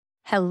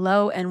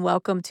Hello and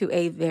welcome to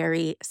a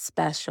very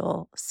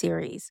special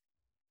series.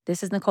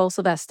 This is Nicole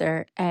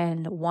Sylvester,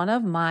 and one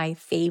of my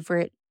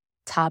favorite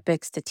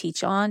topics to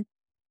teach on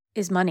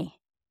is money.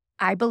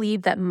 I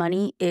believe that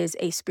money is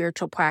a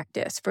spiritual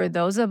practice for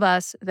those of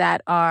us that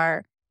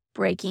are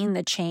breaking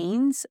the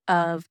chains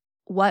of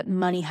what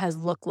money has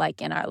looked like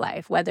in our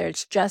life, whether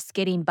it's just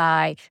getting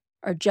by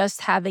or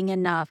just having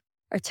enough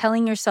or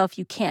telling yourself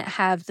you can't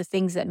have the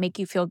things that make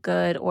you feel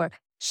good or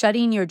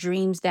shutting your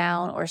dreams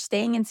down or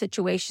staying in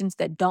situations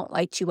that don't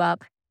light you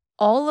up.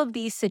 All of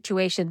these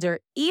situations, or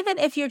even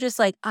if you're just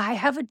like, I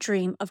have a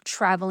dream of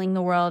traveling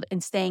the world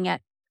and staying at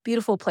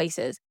beautiful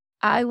places.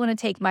 I want to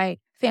take my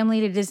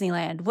family to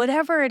Disneyland,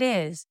 whatever it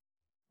is.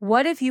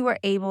 What if you were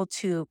able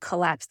to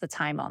collapse the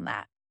time on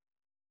that?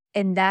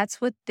 And that's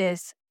what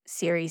this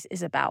series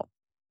is about.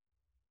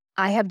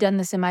 I have done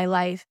this in my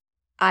life.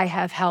 I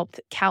have helped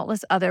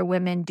countless other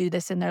women do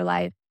this in their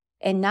life.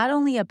 And not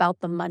only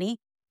about the money,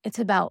 it's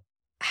about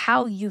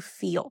how you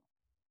feel,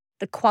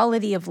 the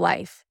quality of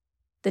life,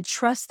 the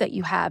trust that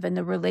you have, and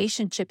the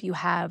relationship you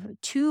have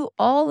to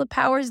all the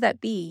powers that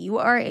be. You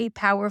are a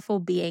powerful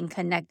being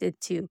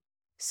connected to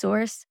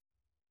source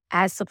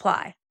as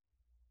supply.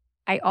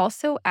 I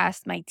also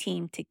asked my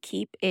team to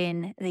keep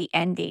in the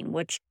ending,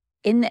 which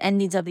in the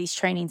endings of these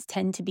trainings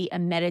tend to be a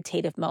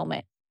meditative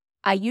moment.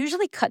 I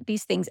usually cut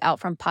these things out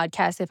from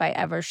podcasts if I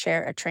ever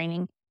share a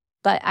training,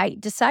 but I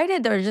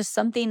decided there was just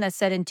something that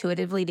said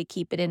intuitively to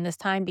keep it in this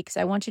time because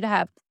I want you to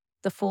have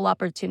the full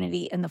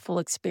opportunity and the full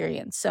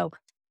experience. So,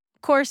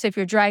 of course, if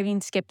you're driving,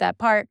 skip that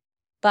part.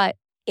 But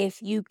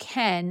if you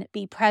can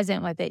be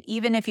present with it,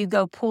 even if you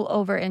go pull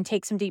over and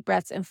take some deep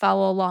breaths and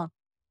follow along,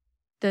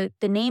 the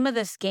name of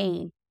this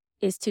game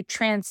is to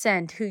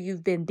transcend who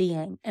you've been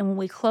being. And when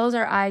we close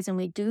our eyes and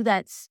we do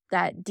that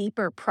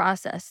deeper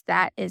process,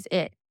 that is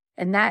it.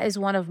 And that is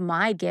one of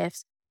my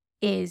gifts,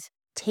 is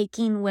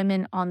taking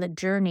women on the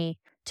journey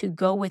to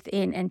go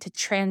within and to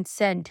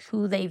transcend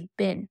who they've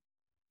been,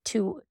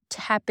 to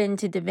tap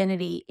into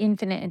divinity,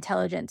 infinite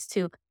intelligence,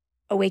 to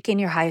awaken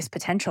your highest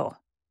potential.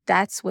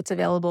 That's what's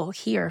available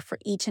here for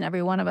each and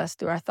every one of us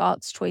through our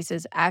thoughts,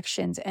 choices,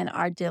 actions, and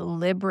our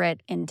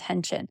deliberate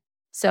intention.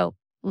 So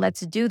let's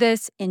do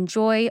this.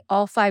 Enjoy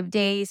all 5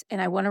 days.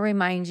 And I want to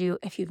remind you,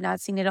 if you've not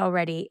seen it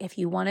already, if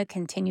you want to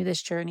continue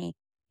this journey,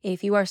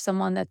 if you are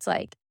someone that's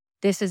like,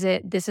 this is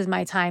it, this is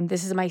my time,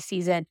 this is my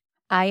season,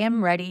 I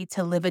am ready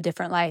to live a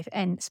different life.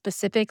 And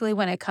specifically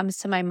when it comes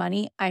to my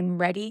money, I'm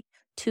ready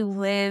to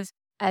live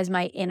as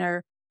my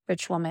inner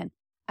rich woman.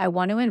 I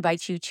want to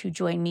invite you to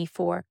join me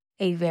for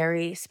a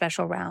very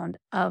special round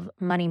of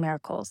Money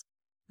Miracles.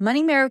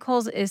 Money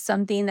Miracles is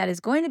something that is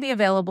going to be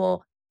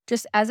available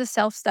just as a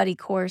self-study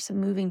course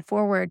moving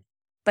forward.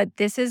 But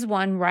this is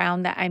one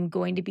round that I'm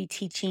going to be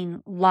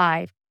teaching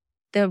live.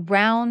 The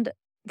round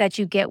that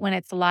you get when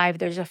it's live,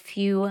 there's a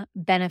few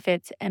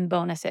benefits and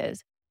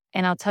bonuses.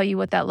 And I'll tell you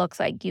what that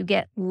looks like. You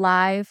get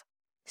live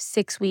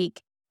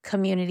 6-week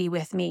community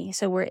with me.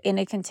 So we're in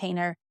a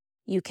container.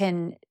 You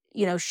can,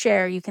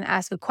 share, you can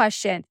ask a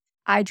question.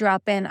 I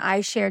drop in,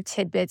 I share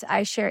tidbits,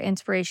 I share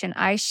inspiration,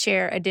 I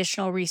share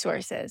additional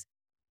resources.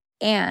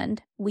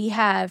 And we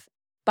have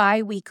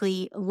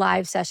bi-weekly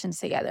live sessions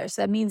together.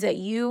 So that means that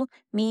you,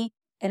 me,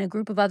 and a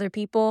group of other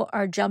people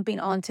are jumping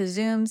onto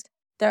Zooms.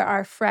 There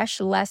are fresh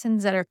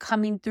lessons that are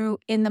coming through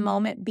in the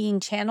moment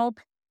being channeled,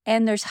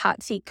 and there's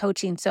hot seat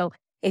coaching. So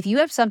if you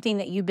have something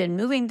that you've been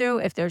moving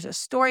through, if there's a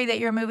story that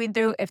you're moving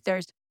through, if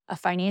there's a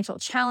financial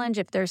challenge,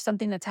 if there's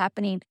something that's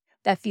happening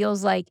that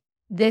feels like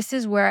this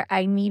is where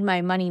I need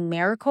my money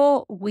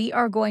miracle, we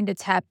are going to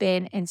tap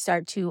in and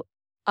start to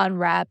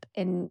unwrap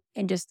and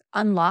just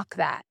unlock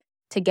that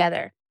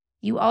together.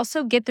 You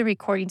also get the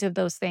recordings of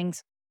those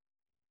things.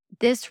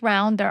 This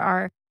round, there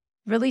are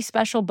really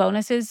special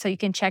bonuses, so you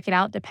can check it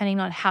out depending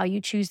on how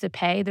you choose to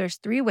pay. There's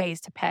 3 ways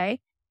to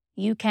pay.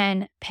 You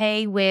can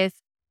pay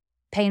with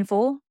Pay in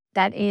Full.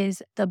 That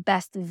is the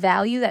best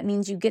value. That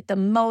means you get the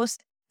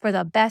most for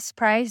the best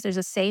price. There's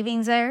a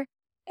savings there.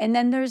 And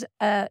then there's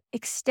a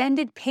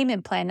extended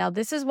payment plan. Now,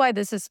 this is why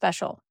this is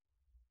special.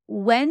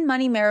 When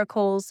Money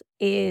Miracles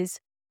is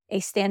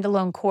a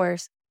standalone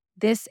course,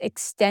 this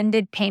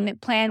extended payment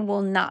plan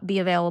will not be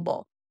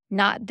available.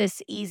 Not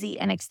this easy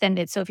and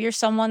extended. So if you're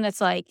someone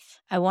that's like,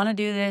 I want to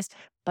do this,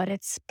 but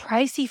it's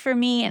pricey for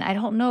me and I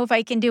don't know if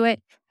I can do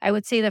it, I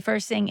would say the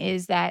first thing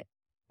is that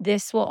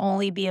this will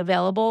only be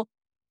available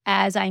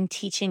as I'm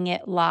teaching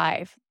it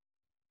live.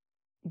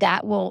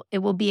 It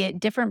will be a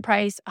different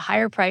price, a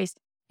higher price,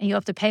 and you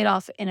have to pay it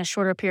off in a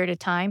shorter period of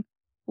time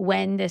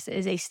when this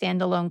is a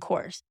standalone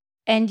course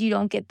and you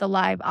don't get the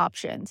live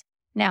options.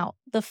 Now,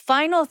 the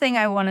final thing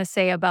I want to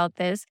say about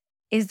this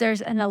is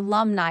there's an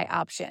alumni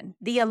option.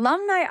 The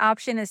alumni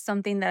option is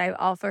something that I've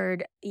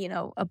offered,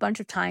 a bunch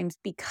of times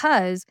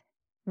because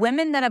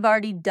women that have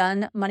already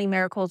done Money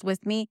Miracles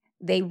with me,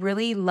 they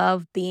really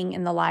love being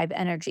in the live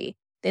energy.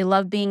 They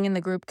love being in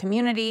the group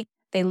community.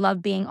 They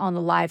love being on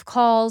the live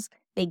calls.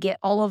 They get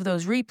all of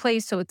those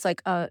replays. So it's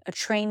like a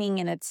training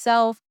in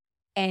itself.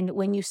 And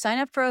when you sign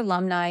up for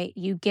alumni,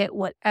 you get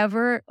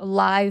whatever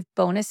live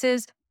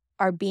bonuses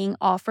are being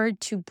offered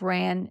to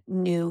brand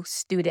new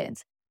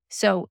students.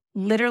 So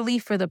literally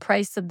for the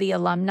price of the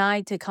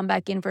alumni to come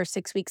back in for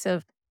 6 weeks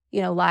of,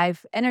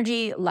 live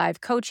energy,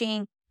 live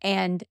coaching,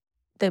 and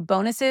the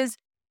bonuses,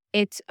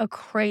 it's a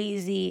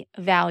crazy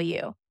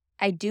value.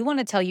 I do want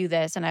to tell you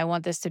this, and I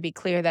want this to be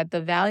clear, that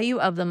the value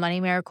of the Money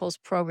Miracles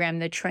program,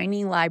 the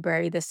training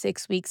library, the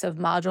 6 weeks of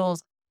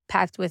modules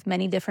packed with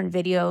many different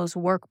videos,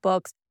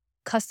 workbooks,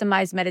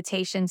 customized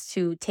meditations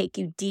to take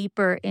you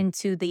deeper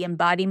into the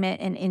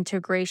embodiment and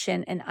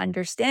integration and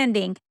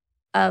understanding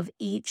of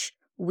each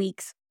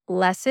week's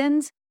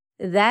lessons,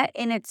 that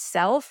in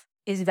itself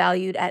is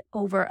valued at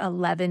over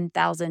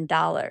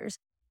 $11,000.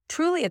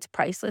 Truly, it's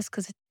priceless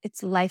because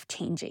it's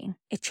life-changing.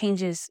 It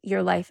changes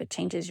your life. It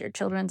changes your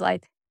children's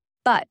life.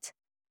 But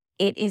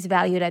it is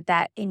valued at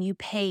that, and you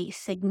pay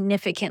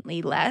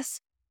significantly less.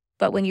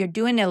 But when you're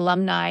doing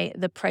alumni,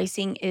 the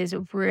pricing is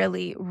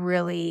really,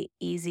 really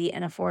easy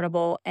and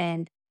affordable,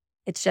 and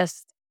it's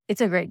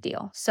a great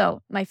deal.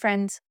 So, my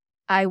friends,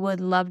 I would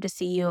love to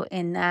see you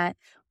in that.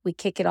 We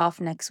kick it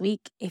off next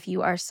week if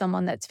you are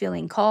someone that's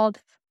feeling called.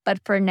 But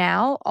for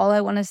now, all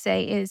I want to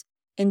say is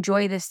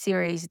enjoy this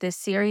series. This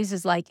series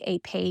is like a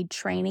paid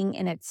training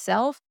in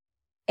itself.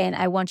 And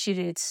I want you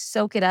to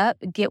soak it up,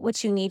 get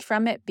what you need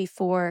from it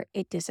before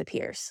it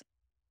disappears.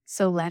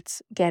 So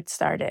let's get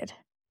started.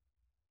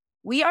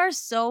 We are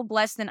so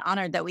blessed and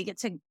honored that we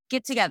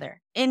get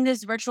together in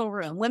this virtual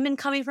room, women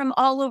coming from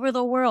all over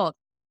the world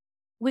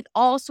with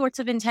all sorts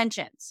of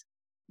intentions.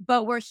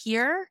 But we're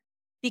here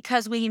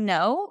because we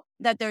know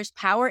that there's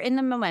power in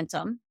the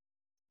momentum.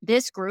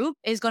 This group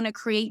is going to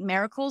create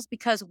miracles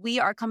because we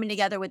are coming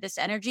together with this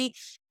energy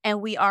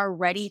and we are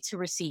ready to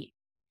receive.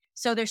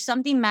 So there's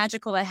something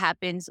magical that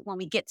happens when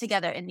we get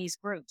together in these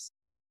groups.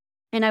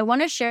 And I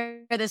want to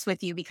share this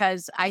with you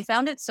because I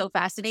found it so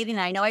fascinating.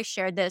 I know I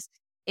shared this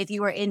if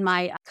you were in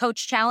my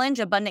coach challenge,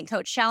 Abundant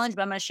Coach Challenge,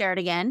 but I'm going to share it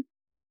again.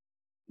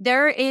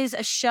 There is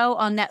a show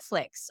on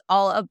Netflix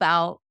all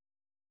about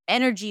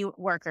energy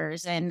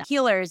workers and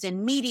healers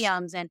and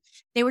mediums. And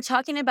they were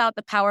talking about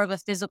the power of a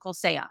physical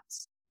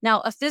seance.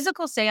 Now, a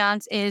physical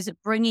seance is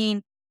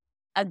bringing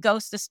a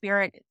ghost, a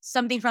spirit,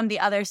 something from the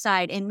other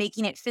side and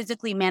making it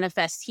physically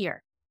manifest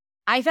here.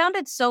 I found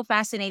it so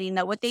fascinating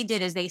that what they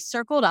did is they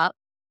circled up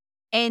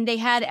and they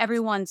had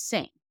everyone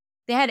sing.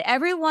 They had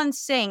everyone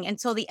sing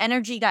until the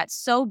energy got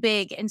so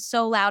big and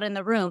so loud in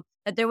the room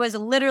that there was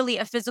literally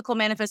a physical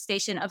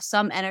manifestation of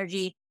some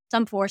energy,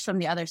 some force from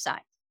the other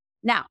side.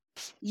 Now,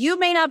 you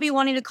may not be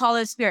wanting to call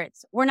those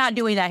spirits. We're not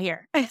doing that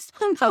here.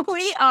 But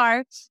we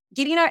are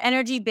getting our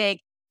energy big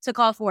to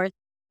call forth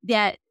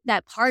that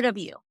part of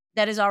you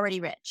that is already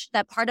rich,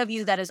 that part of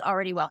you that is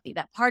already wealthy,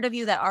 that part of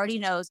you that already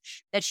knows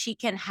that she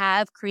can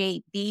have,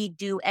 create, be,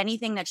 do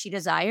anything that she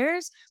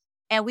desires.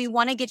 And we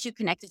want to get you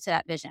connected to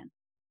that vision.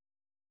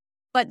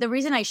 But the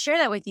reason I share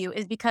that with you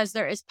is because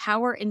there is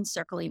power in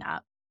circling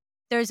up.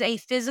 There's a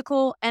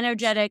physical,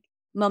 energetic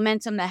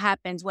momentum that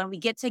happens when we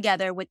get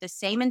together with the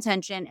same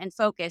intention and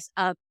focus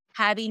of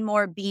having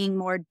more, being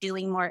more,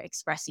 doing more,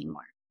 expressing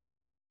more.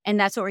 And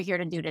that's what we're here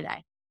to do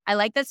today. I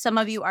like that some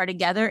of you are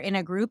together in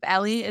a group.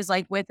 Allie is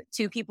like with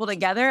 2 people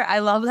together. I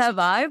love that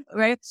vibe,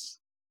 right?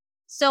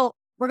 So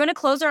we're going to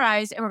close our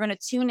eyes and we're going to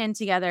tune in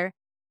together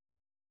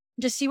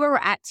to see where we're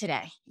at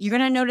today. You're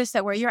going to notice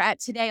that where you're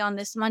at today on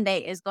this Monday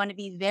is going to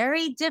be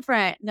very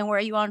different than where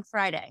you are on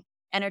Friday,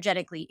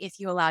 energetically, if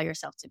you allow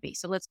yourself to be.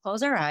 So let's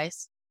close our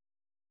eyes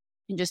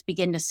and just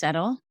begin to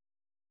settle.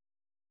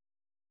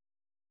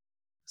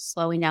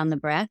 Slowing down the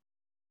breath,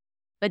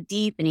 but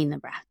deepening the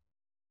breath.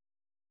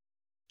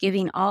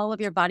 Giving all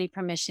of your body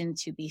permission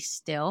to be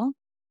still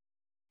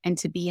and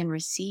to be in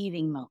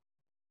receiving mode,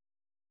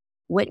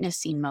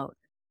 witnessing mode.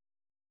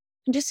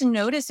 And just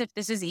notice if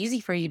this is easy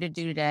for you to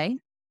do today.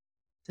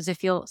 Does it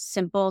feel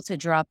simple to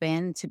drop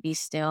in, to be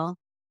still,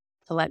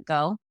 to let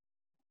go?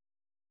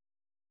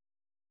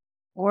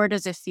 Or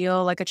does it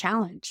feel like a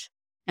challenge?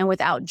 And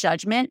without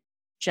judgment,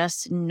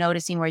 just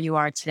noticing where you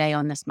are today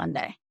on this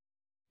Monday.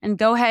 And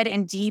go ahead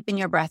and deepen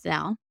your breath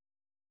now,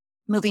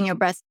 moving your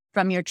breath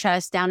from your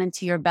chest down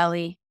into your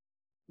belly,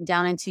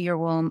 down into your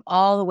womb,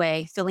 all the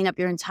way, filling up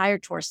your entire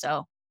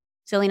torso,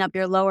 filling up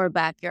your lower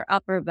back, your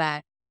upper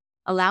back,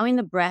 allowing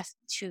the breath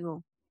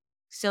to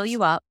fill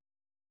you up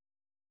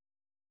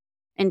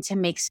and to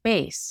make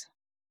space,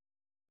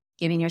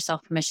 giving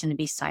yourself permission to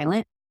be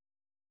silent,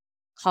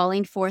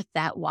 calling forth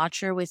that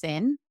watcher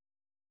within,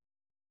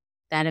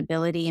 that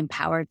ability and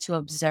power to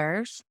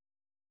observe,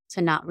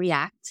 to not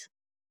react,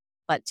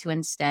 but to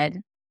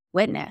instead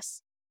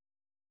witness.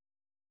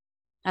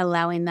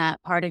 Allowing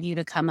that part of you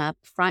to come up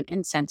front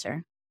and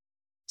center,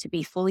 to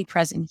be fully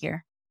present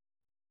here.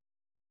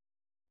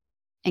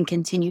 And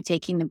continue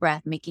taking the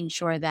breath, making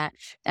sure that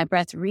that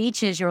breath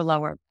reaches your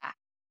lower back,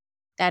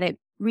 that it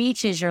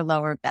reaches your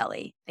lower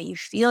belly, that you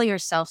feel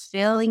yourself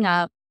filling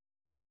up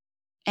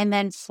and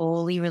then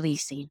fully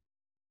releasing.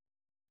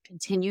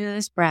 Continue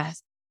this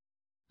breath.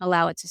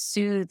 Allow it to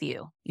soothe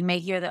you. You may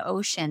hear the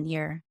ocean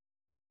here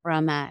where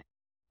I'm at.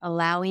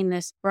 Allowing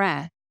this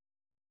breath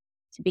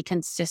to be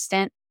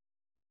consistent,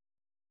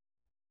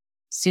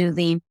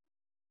 soothing,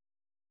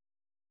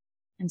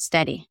 and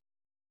steady.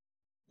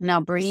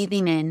 Now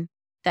breathing in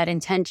that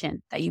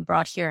intention that you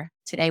brought here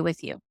today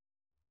with you.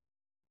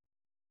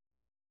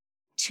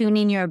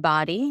 Tuning your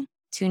body,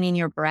 tuning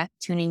your breath,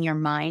 tuning your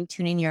mind,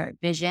 tuning your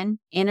vision,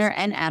 inner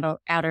and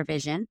outer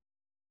vision,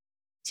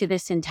 to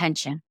this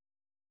intention.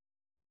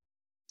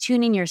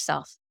 Tuning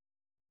yourself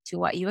to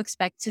what you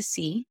expect to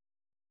see,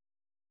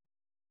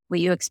 what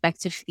you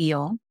expect to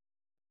feel,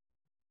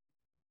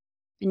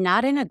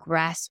 not in a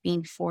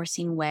grasping,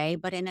 forcing way,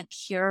 but in a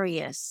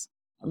curious,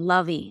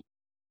 loving,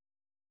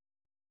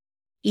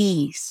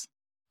 ease,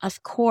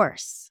 of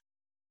course,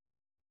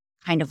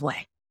 kind of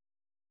way.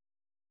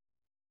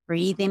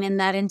 Breathing in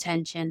that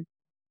intention.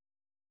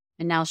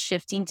 And now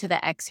shifting to the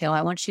exhale.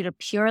 I want you to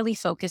purely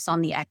focus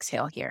on the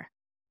exhale here.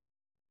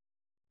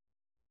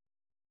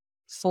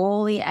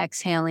 Fully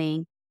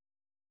exhaling,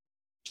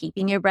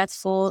 keeping your breath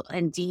full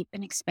and deep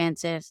and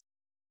expansive,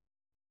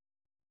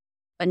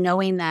 but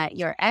knowing that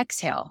your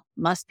exhale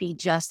must be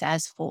just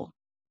as full.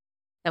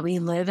 That we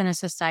live in a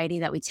society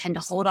that we tend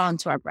to hold on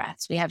to our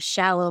breaths. We have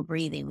shallow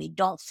breathing. We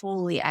don't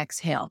fully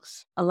exhale.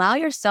 Allow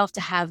yourself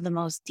to have the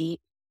most deep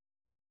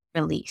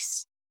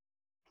release,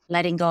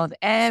 letting go of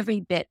every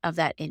bit of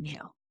that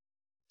inhale,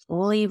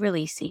 fully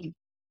releasing.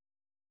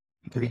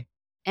 Okay.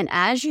 And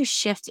as you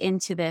shift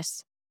into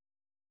this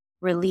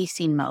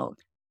releasing mode,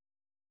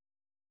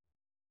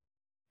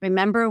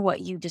 remember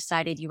what you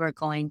decided you were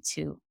going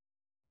to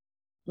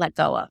let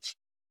go of.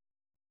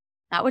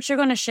 Not what you're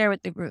going to share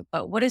with the group,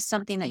 but what is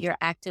something that you're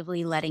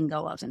actively letting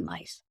go of in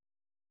life?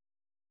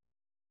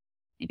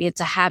 Maybe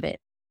it's a habit.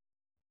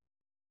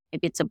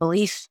 Maybe it's a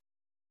belief.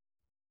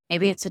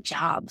 Maybe it's a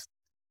job.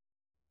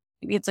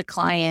 Maybe it's a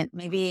client.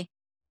 Maybe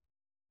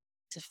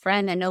it's a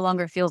friend that no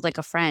longer feels like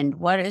a friend.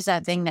 What is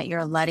that thing that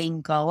you're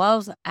letting go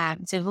of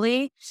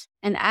actively?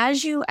 And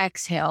as you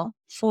exhale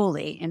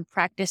fully and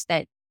practice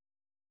that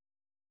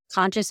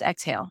conscious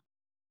exhale,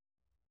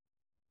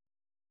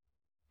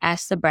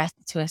 ask the breath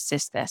to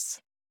assist this.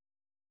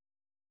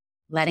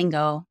 Letting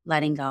go,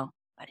 letting go,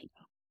 letting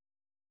go.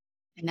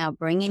 And now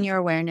bringing your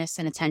awareness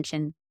and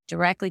attention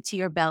directly to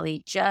your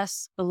belly,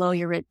 just below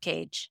your rib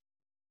cage.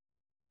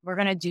 We're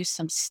going to do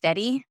some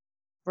steady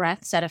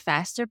breaths at a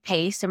faster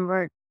pace. And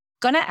we're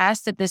going to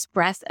ask that this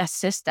breath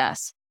assist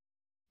us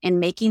in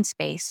making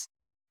space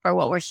for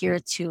what we're here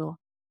to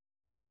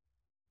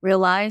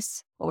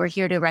realize, what we're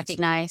here to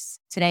recognize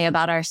today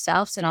about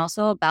ourselves, and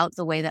also about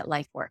the way that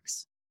life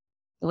works,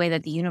 the way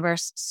that the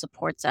universe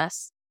supports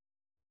us,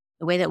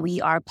 the way that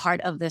we are part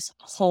of this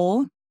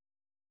whole,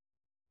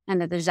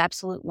 and that there's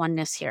absolute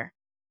oneness here.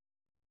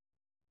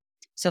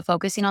 So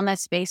focusing on that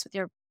space with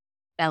your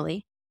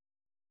belly,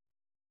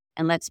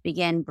 and let's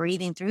begin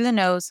breathing through the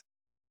nose,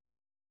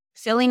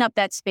 filling up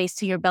that space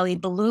to your belly,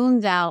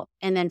 balloons out,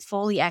 and then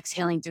fully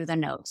exhaling through the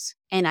nose.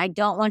 And I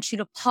don't want you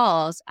to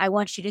pause. I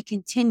want you to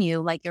continue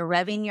like you're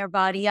revving your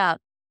body up.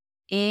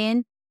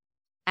 In,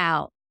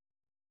 out,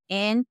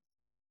 in,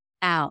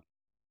 out,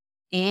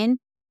 in,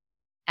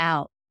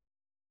 out,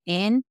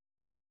 in,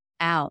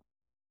 out,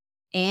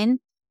 in,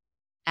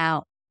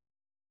 out.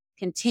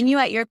 Continue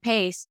at your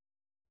pace.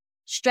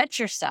 Stretch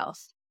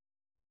yourself.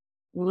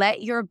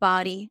 Let your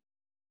body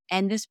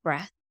and this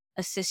breath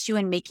assist you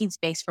in making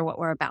space for what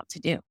we're about to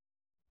do.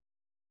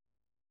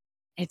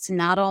 It's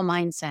not all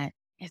mindset.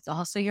 It's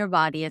also your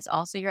body. It's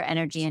also your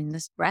energy. And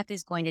this breath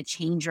is going to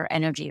change your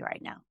energy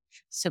right now.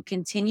 So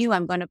continue.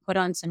 I'm going to put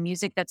on some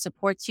music that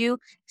supports you.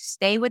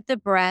 Stay with the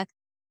breath.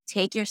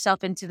 Take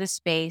yourself into the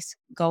space.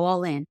 Go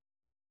all in.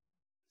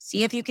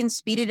 See if you can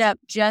speed it up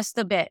just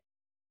a bit.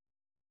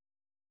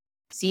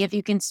 See if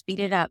you can speed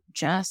it up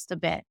just a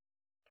bit.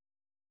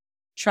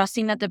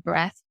 Trusting that the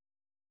breath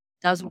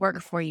does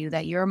work for you,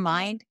 that your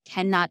mind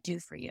cannot do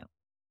for you.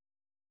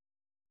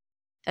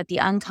 That the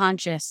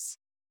unconscious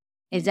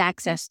is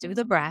accessed through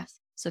the breath.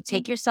 So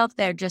take yourself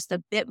there just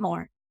a bit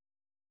more.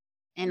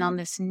 And on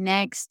this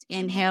next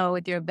inhale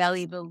with your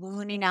belly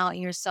ballooning out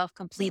and yourself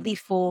completely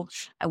full,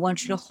 I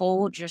want you to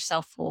hold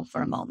yourself full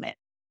for a moment.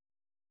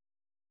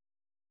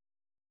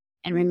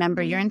 And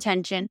remember your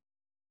intention.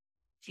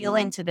 Feel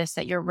into this,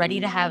 that you're ready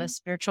to have a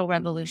spiritual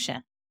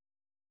revolution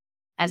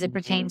as it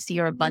pertains to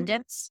your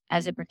abundance,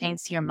 as it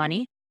pertains to your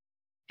money,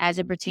 as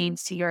it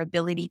pertains to your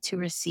ability to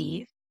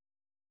receive,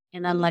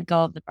 and then let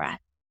go of the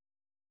breath.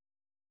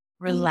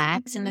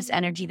 Relax in this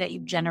energy that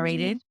you've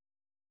generated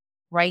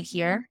right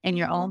here in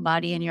your own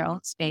body, in your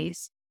own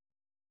space.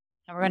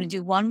 And we're going to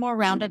do one more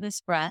round of this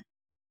breath.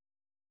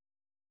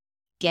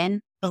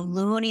 Again,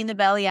 ballooning the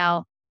belly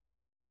out,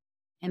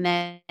 and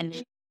then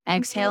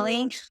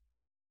exhaling.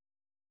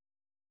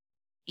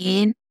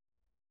 In,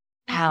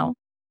 out,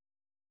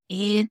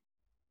 in,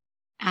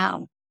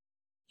 out.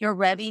 You're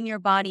revving your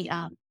body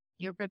up.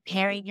 You're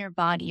preparing your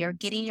body. You're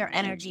getting your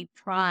energy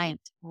primed,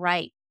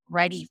 right,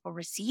 ready for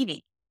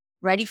receiving,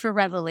 ready for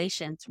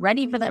revelations,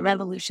 ready for that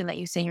revolution that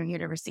you say you're here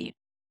to receive.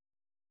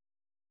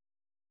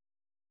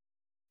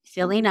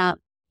 Filling up,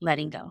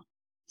 letting go.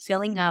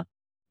 Filling up,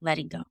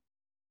 letting go.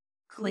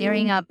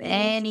 Clearing up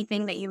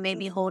anything that you may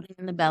be holding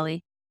in the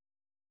belly.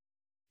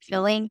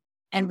 Filling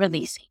and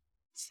releasing,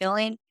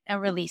 filling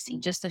and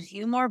releasing. Just a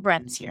few more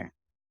breaths here.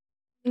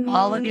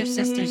 All of your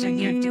sisters are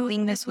here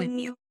doing this with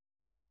you.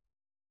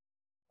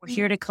 We're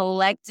here to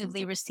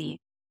collectively receive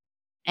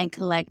and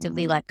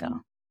collectively let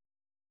go.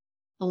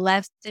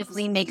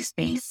 Collectively make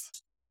space.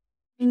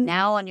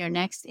 Now on your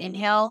next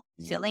inhale,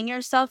 filling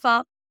yourself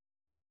up.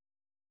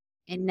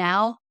 And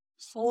now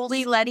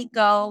fully letting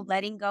go,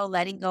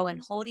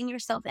 and holding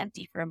yourself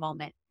empty for a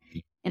moment.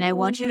 And I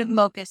want you to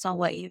focus on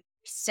what you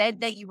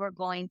said that you were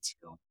going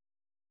to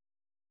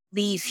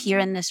leave here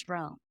in this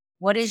room.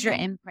 What is your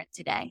imprint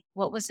today?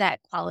 What was that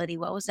quality?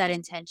 What was that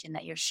intention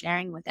that you're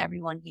sharing with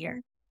everyone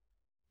here?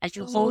 As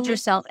you hold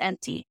yourself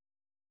empty,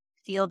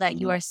 feel that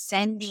you are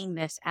sending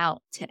this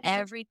out to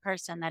every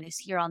person that is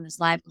here on this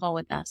live call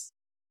with us.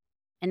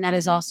 And that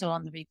is also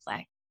on the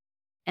replay.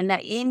 And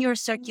that in your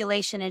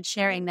circulation and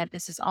sharing, that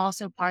this is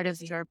also part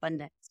of your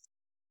abundance.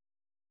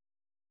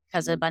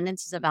 Because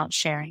abundance is about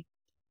sharing.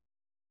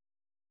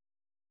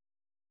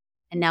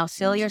 And now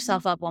fill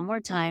yourself up one more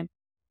time.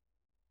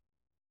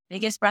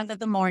 Biggest breath of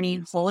the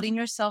morning, holding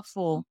yourself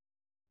full.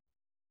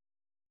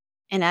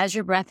 And as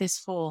your breath is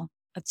full,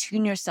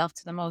 attune yourself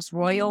to the most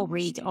royal,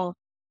 regal,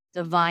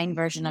 divine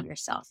version of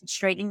yourself.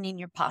 Straightening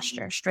your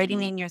posture,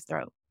 straightening your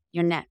throat,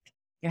 your neck,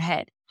 your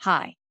head,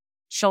 high,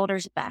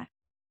 shoulders back.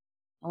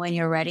 And when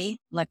you're ready,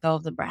 let go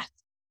of the breath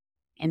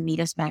and meet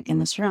us back in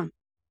this room.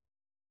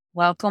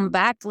 Welcome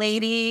back,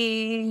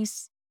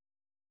 ladies.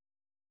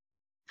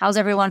 How's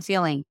everyone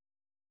feeling?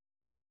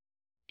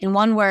 In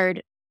one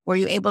word, were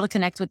you able to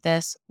connect with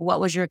this? What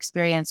was your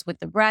experience with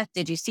the breath?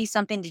 Did you see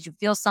something? Did you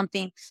feel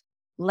something?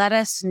 Let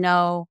us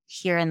know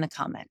here in the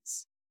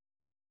comments.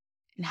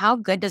 And how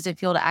good does it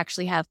feel to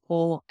actually have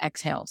full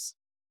exhales?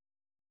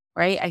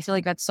 Right? I feel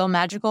like that's so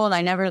magical, and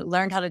I never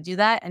learned how to do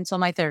that until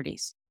my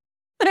 30s,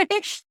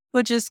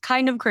 which is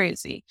kind of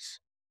crazy.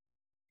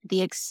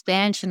 The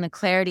expansion, the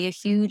clarity, a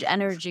huge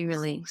energy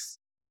release.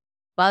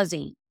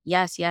 Buzzing.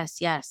 Yes,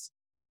 yes, yes.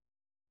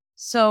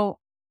 So,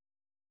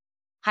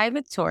 hi,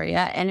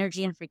 Victoria.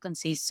 Energy and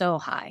frequency is so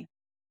high.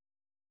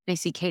 I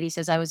see Katie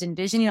says, I was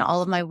envisioning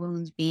all of my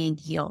wounds being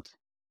healed.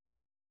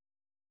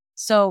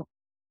 So,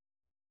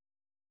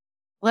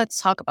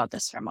 let's talk about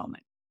this for a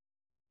moment.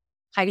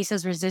 Heidi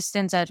says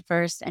resistance at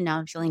first, and now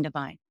I'm feeling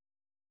divine.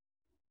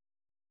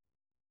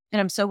 And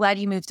I'm so glad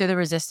you moved through the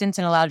resistance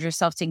and allowed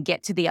yourself to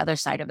get to the other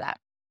side of that.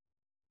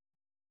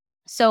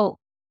 So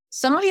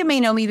some of you may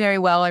know me very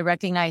well. I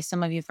recognize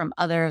some of you from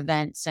other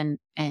events and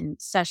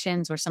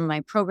sessions or some of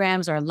my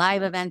programs or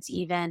live events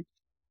even.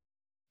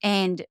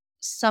 And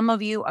some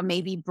of you are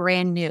maybe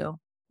brand new.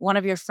 One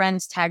of your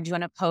friends tagged you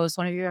in a post.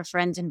 One of your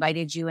friends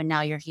invited you, and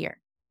now you're here.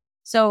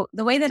 So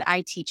the way that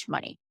I teach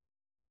money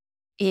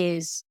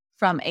is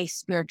from a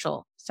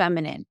spiritual,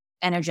 feminine,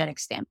 energetic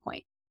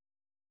standpoint.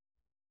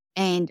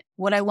 And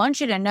what I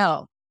want you to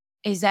know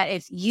is that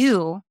if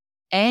you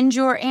and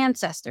your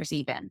ancestors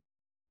even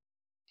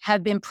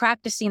have been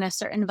practicing a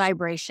certain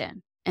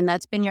vibration, and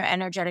that's been your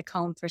energetic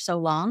home for so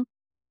long,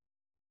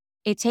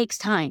 it takes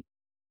time.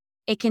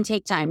 It can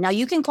take time. Now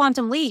you can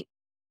quantum leap,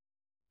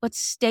 but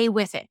stay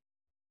with it.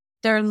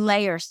 There are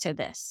layers to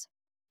this.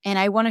 And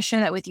I want to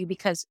share that with you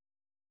because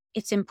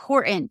it's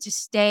important to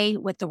stay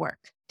with the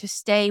work, to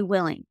stay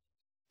willing.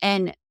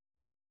 And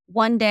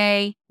one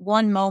day,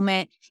 one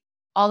moment,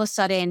 all of a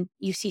sudden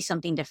you see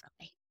something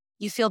differently.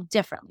 You feel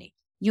differently.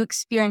 You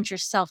experience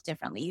yourself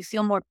differently. You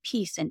feel more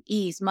peace and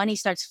ease. Money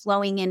starts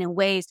flowing in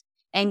ways,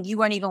 and you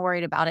weren't even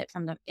worried about it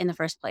in the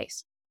first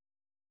place.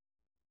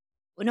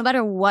 But no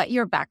matter what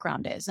your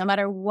background is, no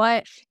matter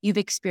what you've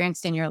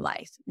experienced in your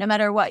life, no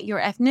matter what your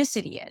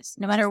ethnicity is,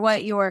 no matter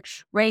what your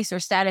race or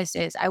status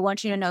is, I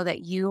want you to know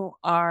that you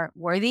are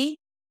worthy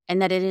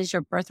and that it is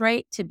your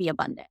birthright to be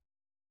abundant.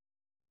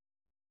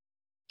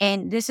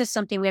 And this is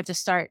something we have to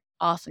start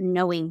off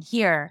knowing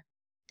here,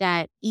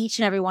 that each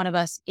and every one of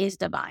us is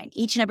divine.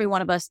 Each and every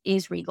one of us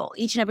is regal.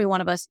 Each and every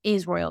one of us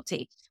is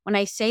royalty. When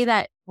I say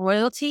that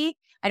royalty,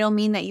 I don't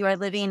mean that you are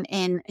living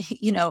in,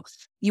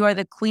 you are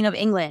the Queen of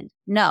England.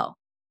 No.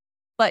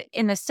 But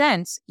in a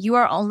sense, you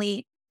are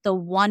only the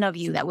one of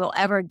you that will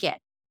ever get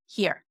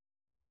here.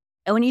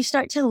 And when you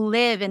start to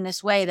live in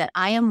this way that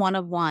I am one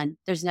of one,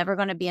 there's never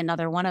going to be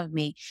another one of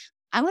me,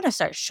 I'm going to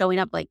start showing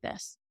up like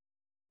this.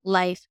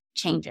 Life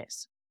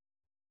changes.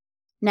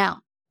 Now,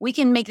 we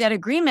can make that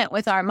agreement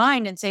with our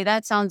mind and say,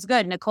 that sounds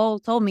good. Nicole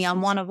told me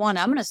I'm one of one.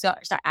 I'm going to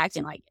start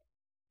acting like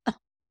it.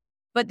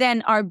 But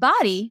then our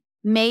body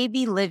may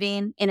be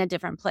living in a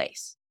different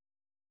place.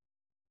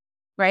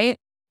 Right?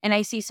 And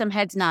I see some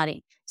heads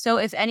nodding. So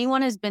if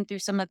anyone has been through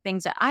some of the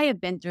things that I have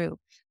been through,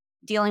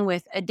 dealing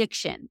with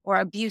addiction or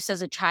abuse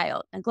as a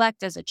child,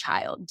 neglect as a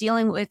child,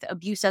 dealing with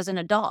abuse as an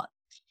adult,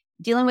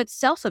 dealing with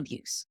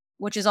self-abuse,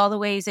 which is all the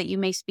ways that you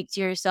may speak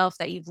to yourself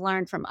that you've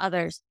learned from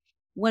others.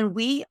 When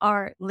we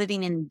are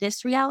living in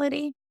this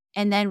reality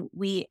and then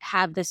we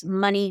have this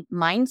money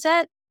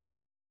mindset,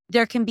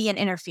 there can be an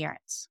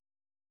interference.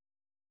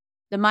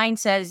 The mind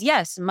says,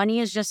 yes, money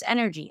is just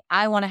energy.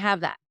 I want to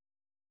have that.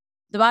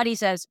 The body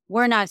says,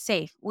 we're not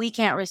safe. We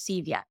can't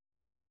receive yet.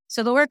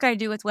 So the work I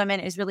do with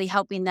women is really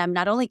helping them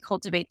not only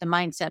cultivate the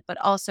mindset, but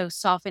also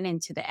soften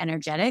into the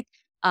energetic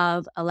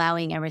of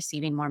allowing and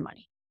receiving more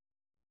money.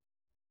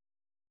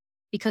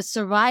 Because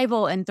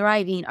survival and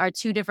thriving are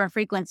two different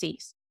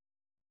frequencies.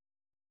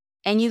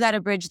 And you got to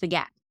bridge the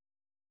gap.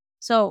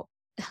 So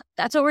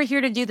that's what we're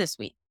here to do this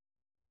week.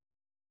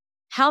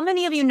 How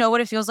many of you know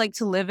what it feels like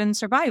to live in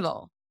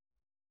survival?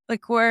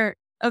 Like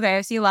okay,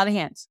 I see a lot of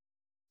hands.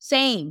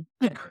 Same.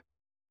 All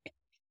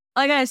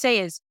I got to say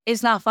is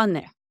it's not fun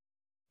there.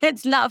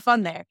 It's not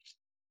fun there.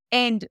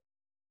 And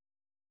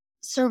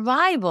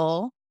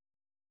survival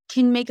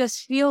can make us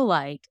feel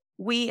like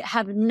we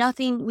have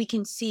nothing we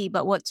can see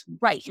but what's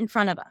right in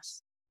front of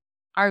us.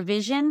 Our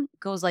vision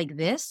goes like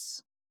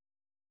this,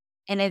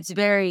 and it's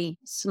very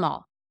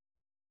small.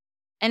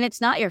 And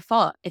it's not your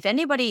fault. If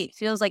anybody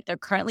feels like they're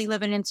currently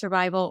living in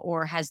survival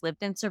or has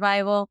lived in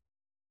survival,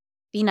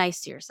 be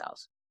nice to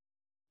yourself.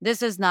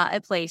 This is not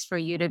a place for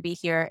you to be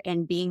here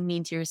and being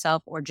mean to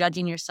yourself or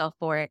judging yourself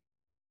for it.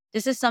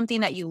 This is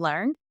something that you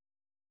learned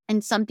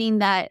and something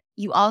that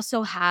you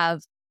also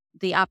have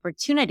the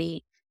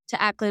opportunity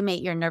to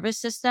acclimate your nervous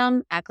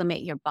system,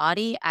 acclimate your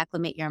body,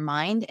 acclimate your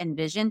mind and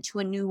vision to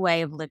a new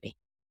way of living.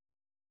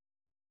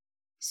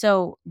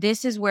 So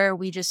this is where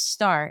we just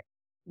start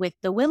with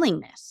the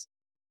willingness.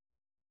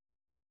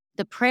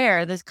 The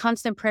prayer, this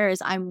constant prayer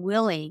is, I'm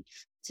willing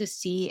to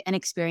see and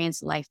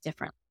experience life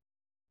differently.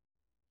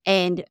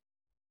 And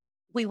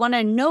we want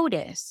to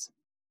notice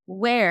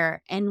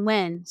where and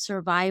when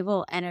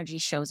survival energy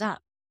shows up,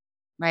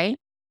 right?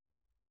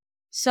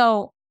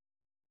 So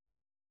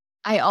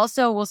I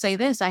also will say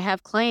this, I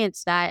have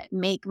clients that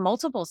make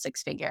multiple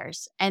six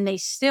figures and they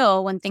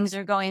still, when things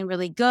are going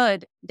really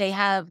good, they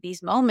have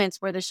these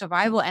moments where the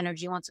survival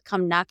energy wants to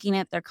come knocking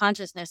at their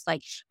consciousness.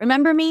 Like,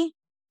 remember me?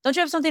 Don't you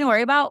have something to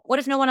worry about? What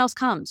if no one else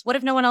comes? What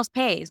if no one else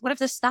pays? What if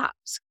this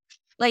stops?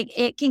 Like,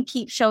 it can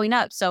keep showing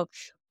up. So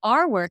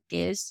our work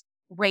is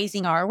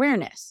raising our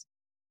awareness.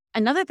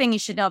 Another thing you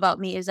should know about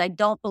me is I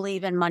don't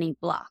believe in money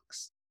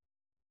blocks.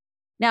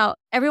 Now,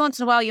 every once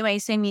in a while, you may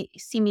see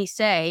me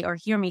say, or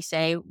hear me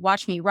say,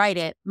 watch me write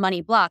it,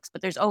 money blocks,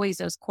 but there's always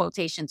those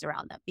quotations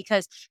around them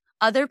because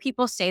other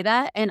people say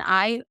that. And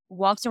I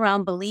walked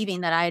around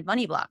believing that I had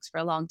money blocks for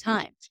a long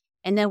time.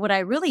 And then what I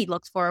really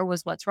looked for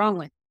was what's wrong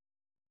with me.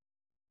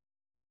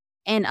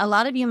 And a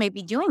lot of you may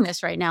be doing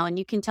this right now. And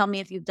you can tell me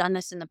if you've done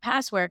this in the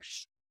past where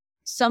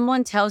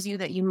someone tells you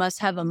that you must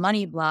have a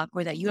money block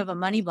or that you have a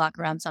money block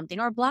around something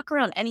or a block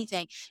around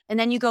anything. And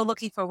then you go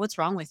looking for what's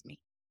wrong with me.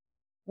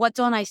 What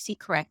don't I see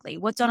correctly?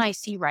 What don't I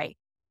see right?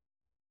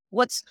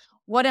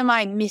 What am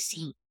I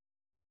missing?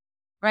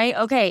 Right?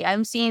 Okay,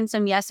 I'm seeing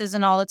some yeses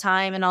and all the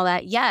time and all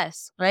that.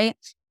 Yes, right?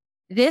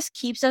 This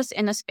keeps us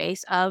in a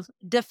space of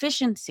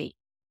deficiency.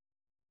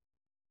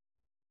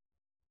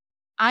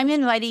 I'm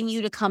inviting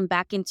you to come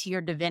back into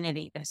your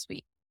divinity this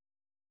week.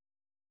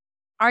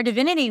 Our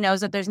divinity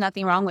knows that there's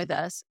nothing wrong with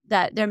us,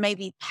 that there may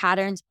be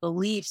patterns,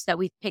 beliefs that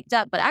we've picked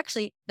up, but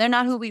actually they're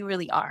not who we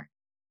really are.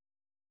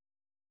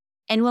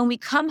 And when we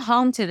come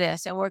home to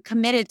this and we're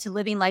committed to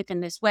living life in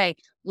this way,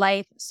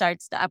 life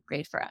starts to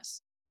upgrade for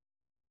us.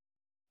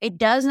 It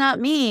does not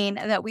mean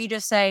that we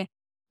just say,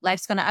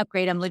 life's going to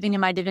upgrade. I'm living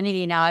in my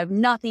divinity now. I have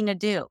nothing to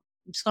do.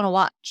 I'm just going to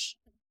watch.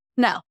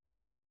 No.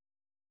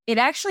 It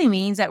actually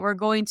means that we're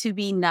going to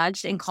be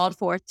nudged and called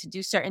forth to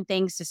do certain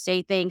things, to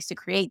say things, to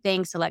create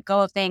things, to let go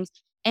of things.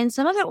 And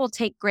some of it will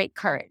take great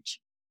courage.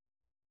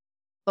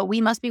 But we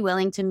must be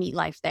willing to meet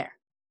life there.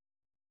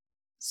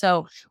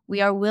 So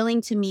we are willing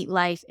to meet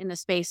life in the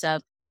space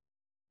of,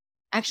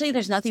 actually,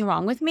 there's nothing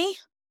wrong with me.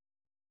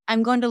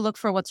 I'm going to look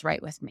for what's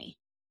right with me.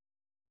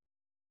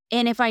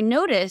 And if I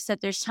notice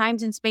that there's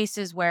times and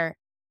spaces where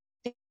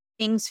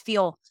things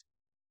feel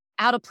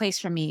out of place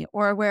for me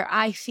or where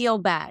I feel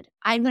bad,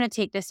 I'm going to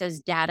take this as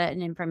data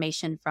and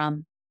information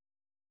from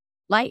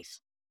life,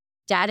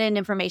 data and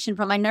information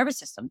from my nervous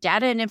system,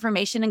 data and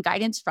information and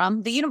guidance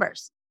from the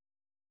universe.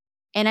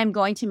 And I'm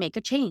going to make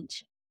a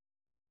change.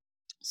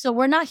 So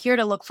we're not here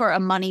to look for a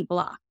money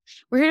block.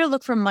 We're here to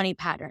look for money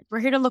patterns.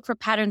 We're here to look for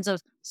patterns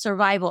of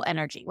survival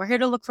energy. We're here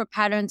to look for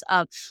patterns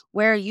of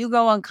where you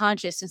go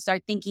unconscious and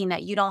start thinking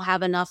that you don't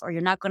have enough or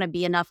you're not going to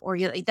be enough or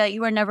that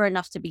you are never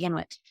enough to begin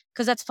with,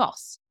 because that's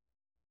false.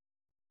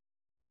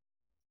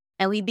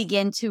 And we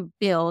begin to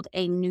build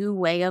a new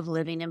way of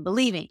living and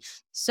believing.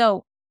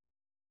 So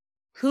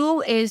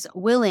who is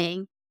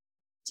willing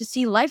to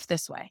see life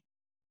this way?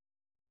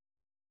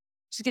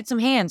 Just get some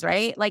hands,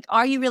 right? Like,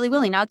 are you really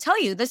willing? Now, I'll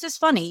tell you, this is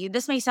funny.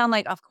 This may sound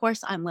like, of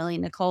course I'm willing,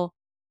 Nicole.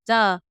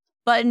 Duh.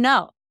 But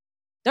no,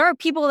 there are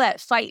people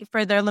that fight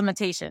for their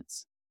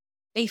limitations.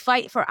 They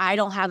fight for, I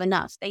don't have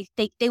enough.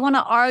 They want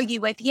to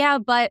argue with, yeah,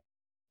 but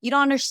you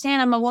don't understand.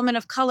 I'm a woman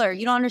of color.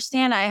 You don't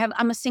understand.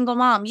 I'm a single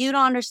mom. You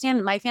don't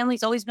understand. My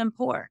family's always been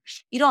poor.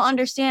 You don't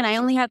understand. I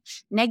only have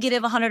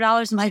negative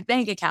 $100 in my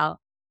bank account.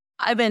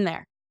 I've been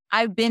there.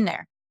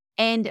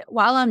 And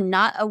while I'm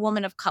not a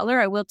woman of color,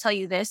 I will tell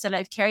you this, that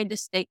I've carried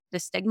the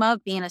stigma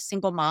of being a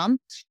single mom,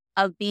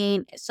 of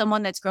being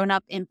someone that's grown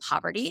up in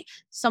poverty,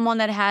 someone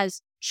that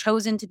has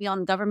chosen to be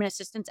on government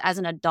assistance as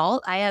an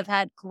adult. I have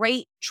had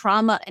great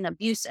trauma and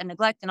abuse and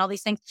neglect and all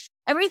these things.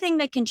 Everything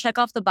that can check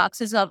off the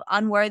boxes of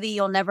unworthy,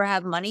 you'll never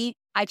have money,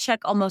 I check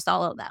almost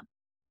all of them.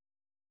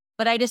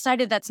 But I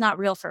decided that's not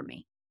real for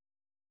me.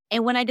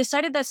 And when I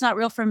decided that's not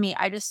real for me,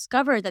 I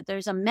discovered that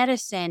there's a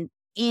medicine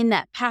in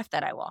that path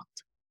that I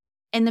walked.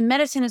 And the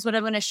medicine is what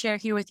I'm going to share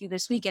here with you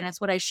this week. And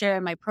it's what I share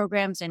in my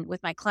programs and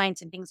with my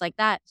clients and things like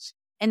that.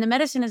 And the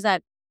medicine is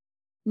that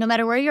no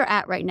matter where you're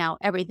at right now,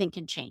 everything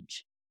can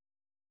change.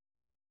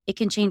 It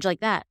can change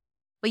like that.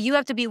 But you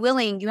have to be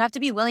willing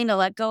to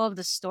let go of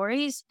the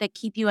stories that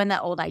keep you in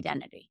that old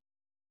identity.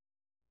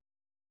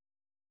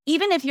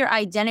 Even if your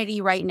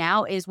identity right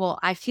now is, well,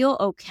 I feel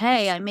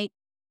okay. I make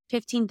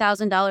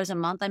 $15,000 a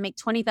month. I make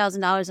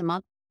 $20,000 a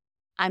month.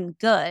 I'm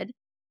good.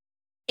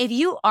 If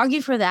you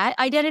argue for that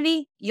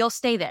identity, you'll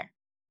stay there.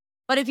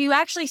 But if you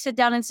actually sit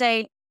down and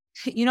say,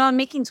 I'm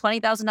making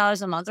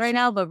 $20,000 a month right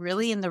now, but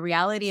really in the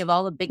reality of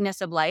all the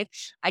bigness of life,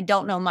 I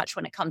don't know much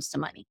when it comes to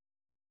money.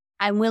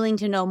 I'm willing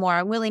to know more.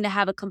 I'm willing to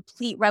have a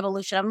complete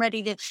revolution. I'm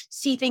ready to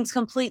see things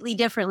completely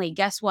differently.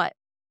 Guess what?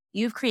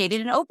 You've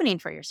created an opening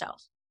for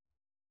yourself.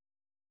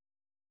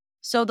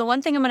 So the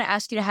one thing I'm going to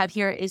ask you to have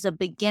here is a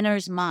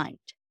beginner's mind.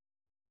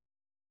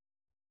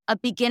 A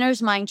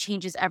beginner's mind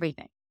changes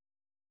everything.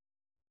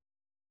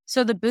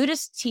 So the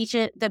Buddhist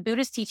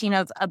teaching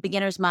of a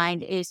beginner's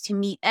mind is to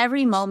meet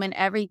every moment,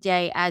 every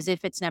day as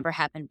if it's never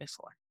happened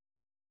before.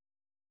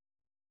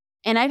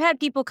 And I've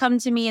had people come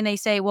to me and they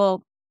say,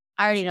 well,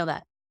 I already know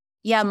that.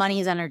 Yeah, money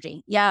is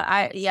energy.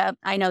 Yeah,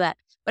 I know that.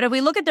 But if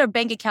we look at their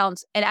bank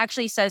accounts, it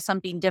actually says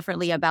something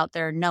differently about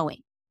their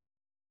knowing.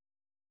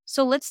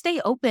 So let's stay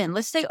open.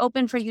 Let's stay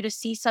open for you to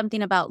see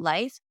something about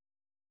life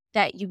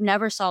that you've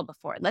never saw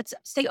before. Let's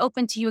stay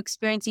open to you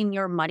experiencing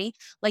your money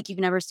like you've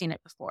never seen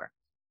it before.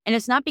 And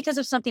it's not because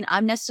of something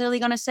I'm necessarily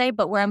going to say,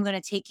 but where I'm going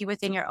to take you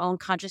within your own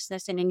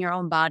consciousness and in your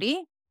own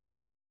body,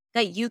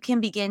 that you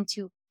can begin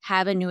to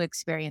have a new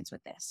experience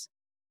with this.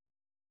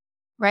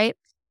 Right?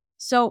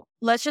 So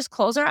let's just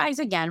close our eyes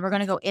again. We're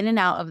going to go in and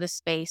out of the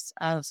space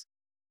of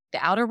the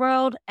outer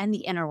world and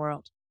the inner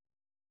world.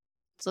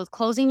 So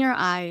closing your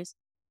eyes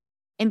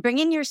and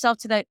bringing yourself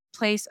to that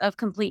place of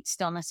complete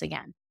stillness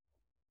again.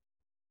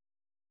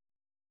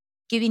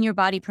 Giving your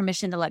body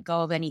permission to let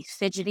go of any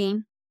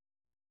fidgeting.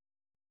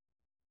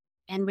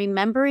 And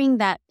remembering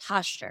that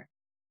posture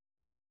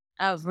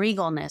of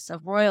regalness,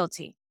 of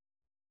royalty.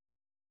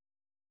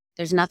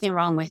 There's nothing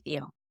wrong with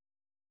you.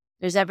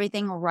 There's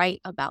everything right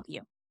about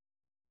you.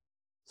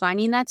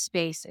 Finding that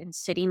space and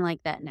sitting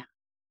like that now.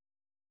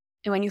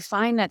 And when you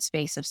find that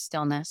space of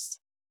stillness,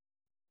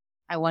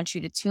 I want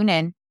you to tune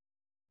in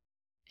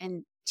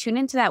and tune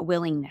into that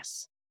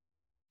willingness.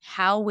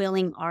 How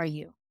willing are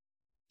you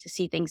to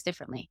see things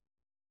differently?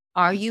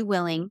 Are you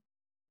willing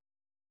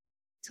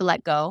to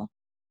let go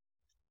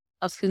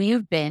of who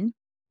you've been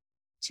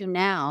to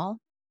now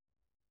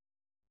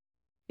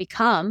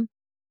become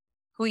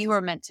who you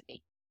were meant to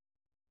be?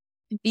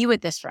 Be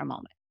with this for a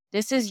moment.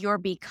 This is your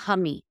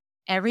becoming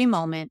every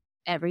moment,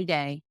 every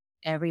day,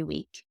 every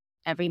week,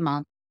 every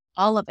month,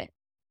 all of it.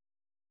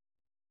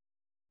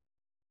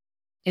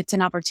 It's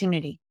an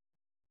opportunity.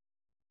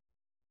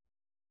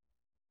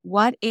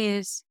 What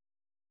is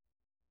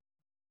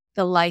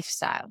the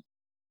lifestyle,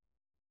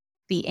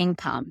 the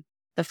income,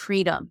 the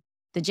freedom,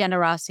 the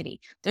generosity?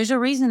 There's a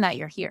reason that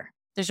you're here.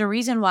 There's a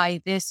reason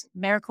why this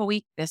miracle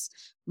week, this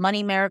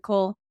money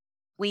miracle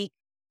week,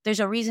 there's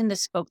a reason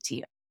this spoke to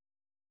you.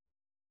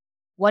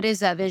 What is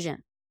that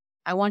vision?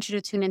 I want you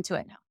to tune into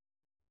it now.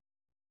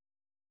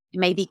 It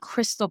may be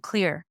crystal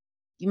clear.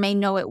 You may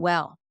know it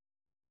well.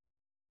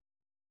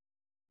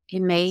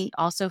 It may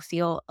also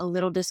feel a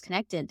little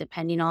disconnected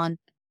depending on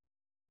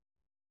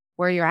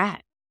where you're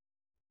at.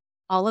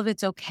 All of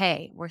it's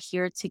okay. We're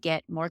here to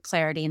get more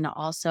clarity and to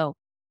also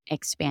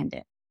expand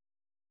it.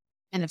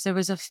 And if there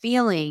was a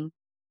feeling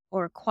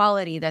or a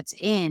quality that's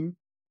in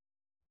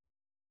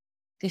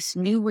this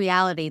new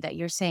reality that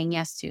you're saying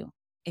yes to,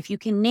 if you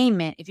can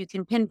name it, if you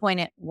can pinpoint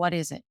it, what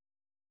is it?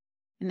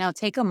 And now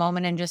take a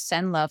moment and just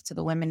send love to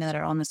the women that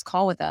are on this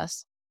call with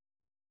us.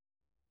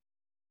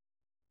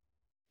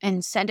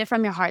 And send it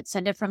from your heart,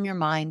 send it from your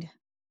mind.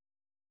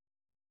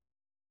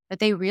 That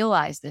they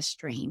realize this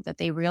dream, that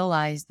they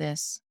realize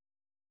this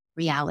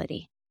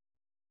reality,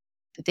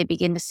 that they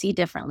begin to see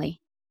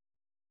differently,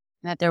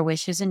 and that their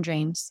wishes and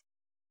dreams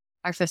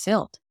are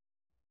fulfilled.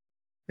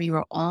 Where you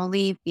will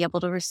only be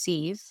able to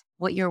receive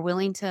what you're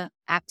willing to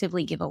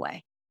actively give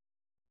away.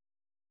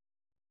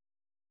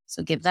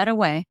 So give that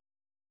away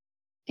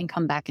and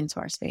come back into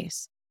our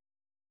space.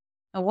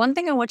 Now, one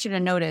thing I want you to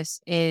notice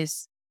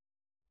is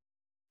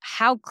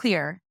how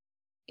clear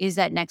is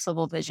that next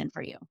level vision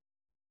for you?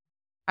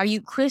 Are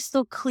you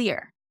crystal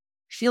clear?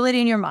 Feel it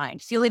in your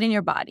mind, feel it in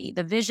your body.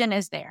 The vision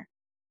is there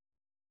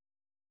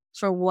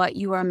for what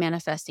you are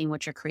manifesting,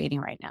 what you're creating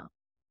right now.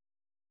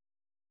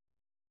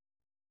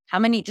 How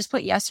many, just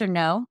put yes or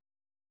no,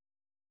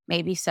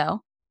 maybe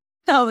so.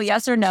 No,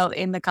 yes or no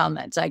in the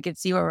comments. I can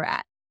see where we're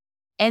at.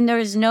 And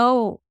there's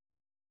no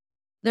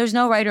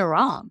right or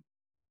wrong.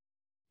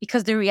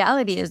 Because the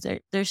reality is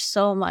there's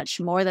so much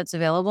more that's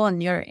available,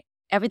 and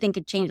everything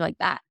could change like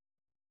that.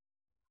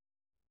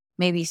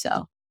 Maybe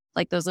so.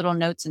 Like those little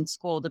notes in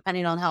school,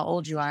 depending on how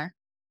old you are.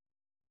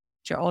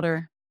 If you're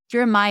older, if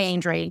you're in my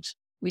age range,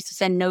 we used to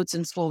send notes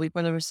in school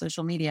before there was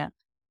social media.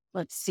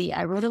 Let's see.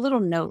 I wrote a little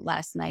note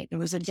last night. There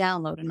was a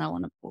download and I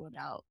want to pull it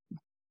out.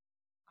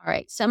 All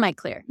right.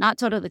 Semi-clear, not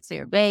totally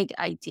clear. Vague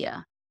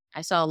idea.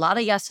 I saw a lot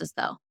of yeses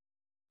though.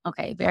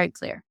 Okay. Very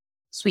clear.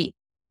 Sweet.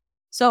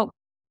 So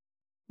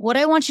what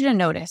I want you to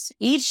notice,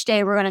 each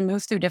day we're going to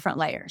move through different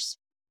layers.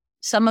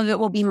 Some of it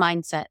will be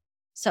mindset.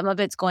 Some of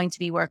it's going to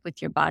be work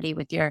with your body,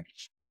 with your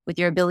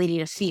ability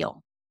to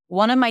feel.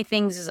 One of my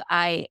things is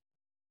I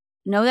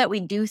know that we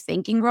do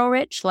Think and Grow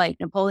Rich, like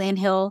Napoleon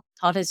Hill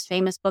taught his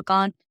famous book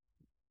on.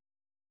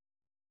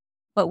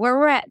 But where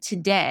we're at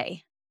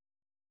today,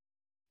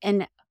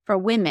 and for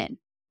women,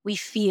 we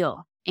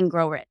feel and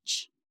grow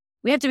rich.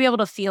 We have to be able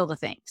to feel the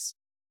things.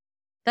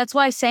 That's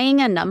why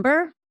saying a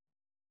number,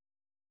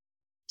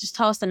 just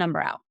toss the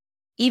number out.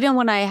 Even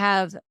when I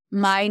have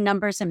my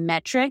numbers and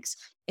metrics,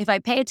 if I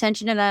pay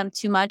attention to them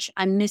too much,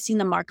 I'm missing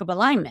the mark of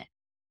alignment.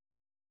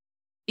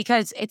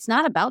 Because it's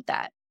not about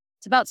that.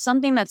 It's about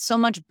something that's so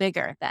much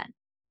bigger than.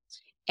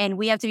 And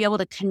we have to be able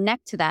to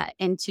connect to that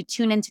and to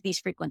tune into these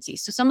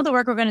frequencies. So some of the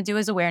work we're going to do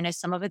is awareness,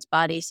 some of it's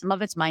body, some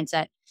of it's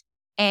mindset.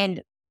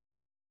 And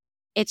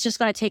it's just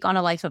going to take on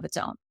a life of its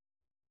own.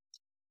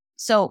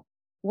 So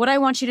what I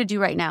want you to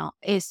do right now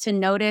is to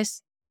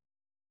notice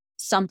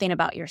something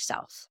about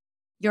yourself,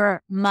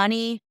 your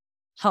money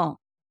home,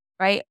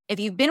 right? If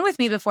you've been with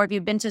me before, if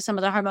you've been to some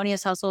of the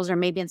Harmonious Hustles or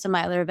maybe in some of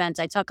my other events,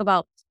 I talk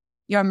about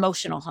your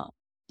emotional home.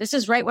 This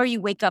is right where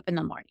you wake up in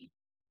the morning.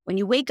 When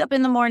you wake up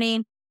in the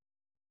morning,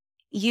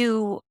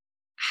 you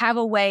have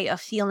a way of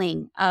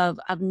feeling, of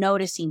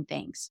noticing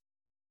things.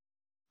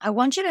 I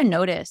want you to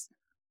notice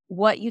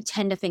what you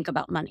tend to think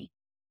about money.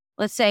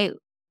 Let's say,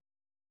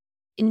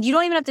 and you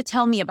don't even have to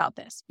tell me about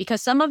this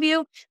because some of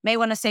you may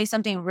want to say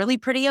something really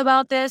pretty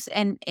about this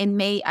and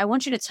I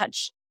want you to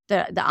touch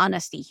the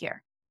honesty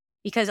here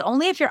because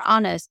only if you're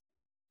honest,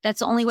 that's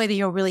the only way that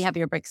you'll really have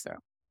your breakthrough.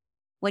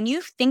 When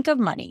you think of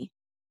money,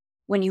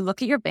 when you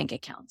look at your bank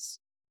accounts,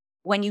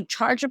 when you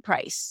charge a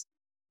price,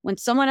 when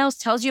someone else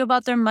tells you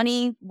about their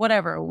money,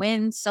 whatever,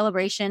 wins,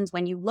 celebrations,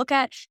 when you look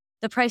at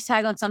the price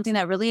tag on something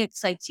that really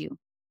excites you,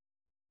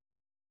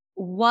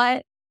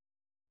 what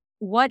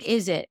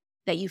is it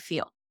that you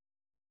feel?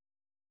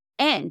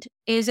 And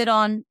is it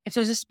on, if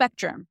there's a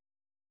spectrum,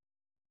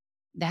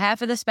 the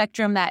half of the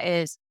spectrum that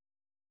is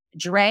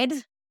dread,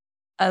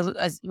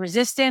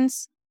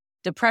 resistance,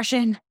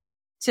 depression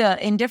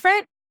to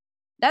indifferent,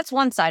 that's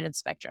one side of the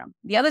spectrum.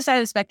 The other side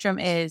of the spectrum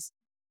is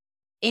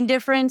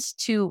indifference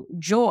to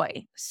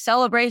joy,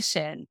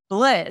 celebration,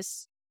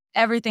 bliss,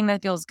 everything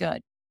that feels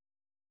good.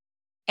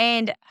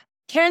 And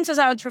Karen says,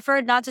 I would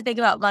prefer not to think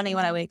about money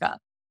when I wake up.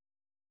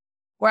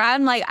 Where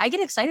I'm like, I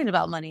get excited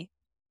about money.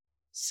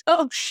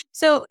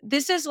 So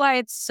this is why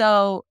it's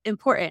so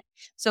important.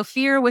 So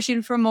fear,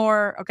 wishing for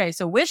more. Okay,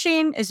 so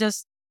wishing is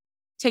just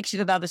takes you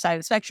to the other side of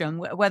the spectrum,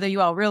 whether you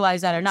all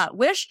realize that or not.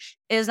 Wish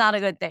is not a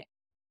good thing.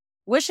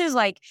 Wish is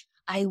like,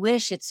 I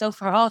wish it's so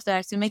far off that I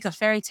have to make a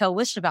fairy tale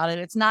wish about it.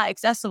 It's not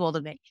accessible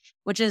to me,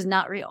 which is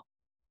not real.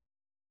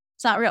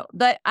 It's not real.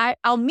 But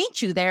I'll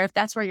meet you there if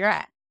that's where you're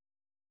at.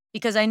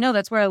 Because I know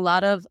that's where a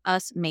lot of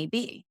us may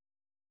be.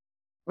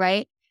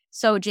 Right?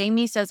 So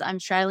Jamie says, I'm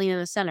straddling in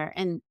the center.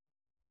 And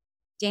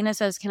Dana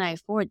says, can I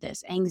afford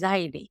this?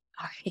 Anxiety.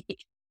 All right.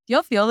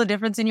 You'll feel the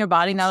difference in your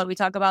body now that we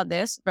talk about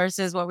this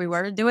versus what we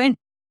were doing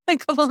a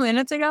couple of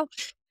minutes ago.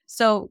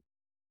 So,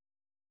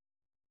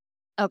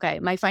 okay,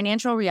 my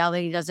financial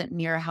reality doesn't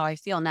mirror how I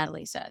feel,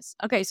 Natalie says.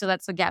 Okay, so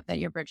that's the gap that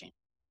you're bridging.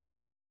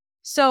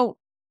 So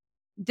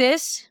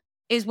this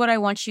is what I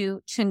want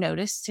you to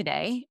notice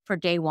today for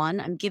day one.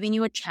 I'm giving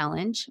you a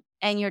challenge,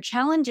 and your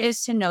challenge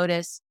is to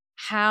notice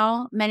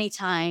how many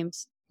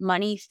times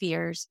money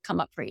fears come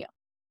up for you.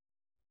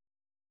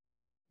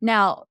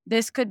 Now,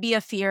 this could be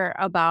a fear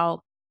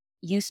about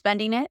you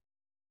spending it.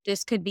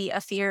 This could be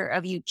a fear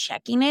of you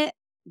checking it.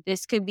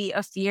 This could be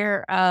a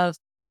fear of,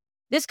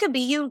 this could be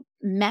you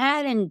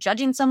mad and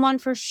judging someone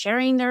for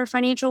sharing their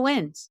financial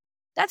wins.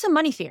 That's a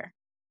money fear.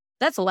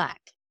 That's a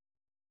lack.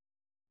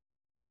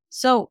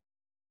 So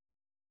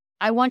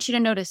I want you to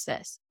notice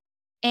this.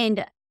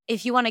 And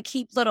if you want to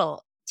keep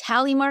little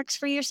tally marks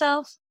for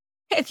yourself,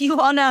 if you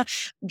want to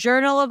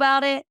journal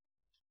about it,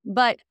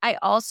 but I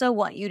also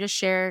want you to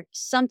share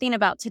something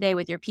about today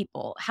with your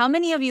people. How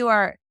many of you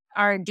are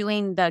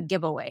doing the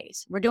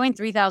giveaways? We're doing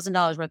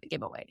 $3,000 worth of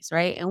giveaways,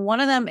 right? And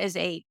one of them is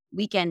a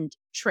weekend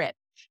trip.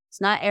 It's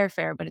not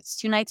airfare, but it's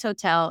 2 nights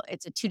hotel.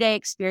 It's a 2-day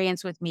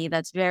experience with me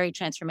that's very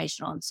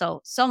transformational and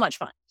so much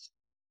fun.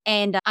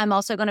 And I'm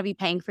also going to be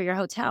paying for your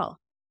hotel.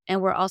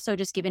 And we're also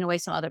just giving away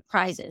some other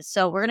prizes.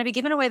 So we're going to be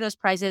giving away those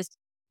prizes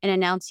and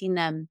announcing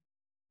them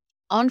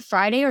on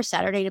Friday or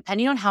Saturday,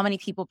 depending on how many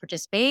people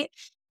participate.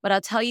 But I'll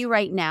tell you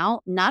right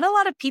now, not a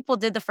lot of people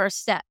did the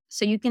first step.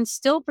 So you can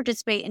still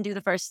participate and do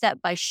the first step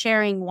by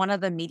sharing one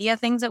of the media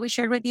things that we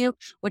shared with you,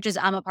 which is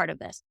I'm a part of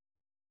this.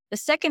 The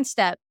second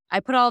step, I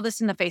put all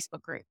this in the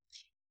Facebook group.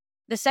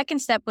 The second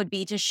step would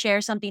be to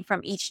share something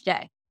from each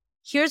day.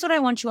 Here's what I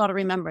want you all to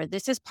remember.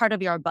 This is part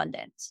of your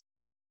abundance.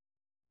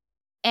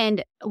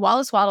 And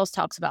Wallace Wattles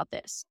talks about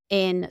this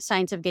in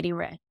Science of Getting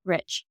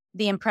Rich,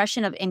 the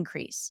impression of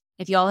increase.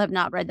 If y'all have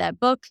not read that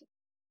book,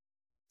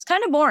 it's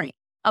kind of boring.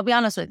 I'll be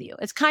honest with you.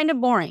 It's kind of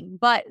boring,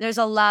 but there's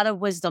a lot of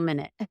wisdom in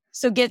it.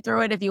 So get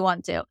through it if you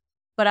want to.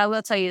 But I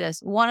will tell you this.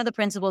 One of the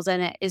principles in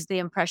it is the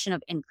impression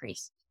of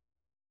increase.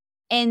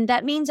 And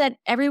that means that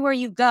everywhere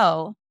you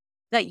go,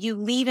 that you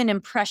leave an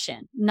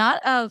impression,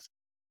 not of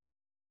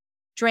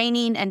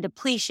draining and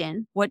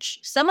depletion, which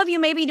some of you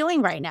may be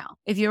doing right now,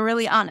 if you're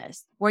really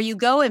honest. Where you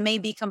go, it may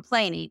be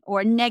complaining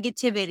or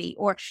negativity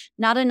or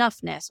not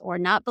enoughness or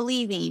not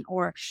believing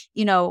or,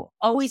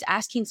 always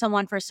asking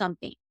someone for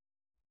something.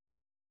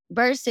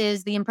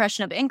 Versus the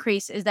impression of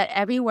increase is that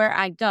everywhere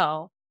I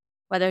go,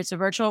 whether it's a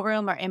virtual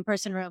room or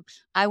in-person room,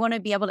 I want to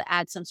be able to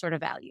add some sort of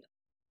value.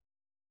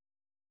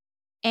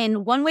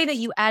 And one way that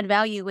you add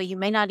value where you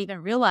may not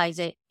even realize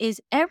it is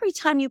every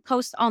time you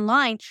post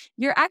online,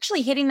 you're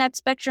actually hitting that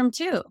spectrum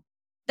too.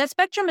 That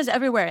spectrum is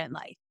everywhere in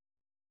life.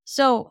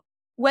 So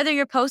whether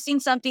you're posting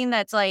something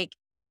that's like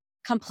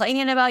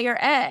complaining about your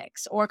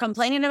ex or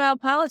complaining about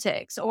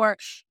politics or,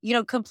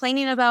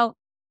 complaining about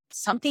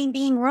something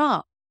being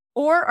wrong,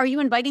 or are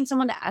you inviting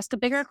someone to ask a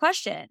bigger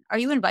question? Are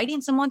you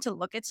inviting someone to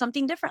look at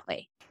something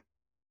differently?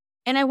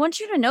 And I want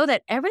you to know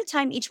that every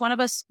time each one of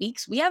us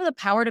speaks, we have the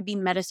power to be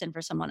medicine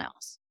for someone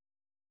else.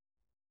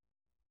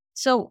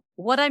 So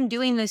what I'm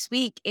doing this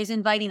week is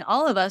inviting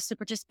all of us to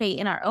participate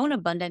in our own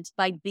abundance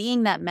by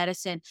being that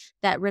medicine,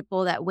 that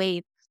ripple, that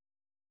wave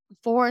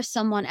for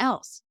someone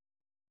else.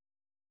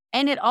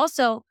 And it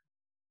also,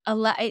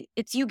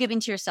 it's you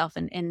giving to yourself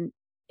in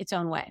its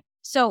own way.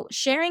 So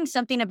sharing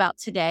something about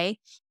today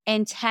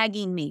and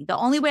tagging me. The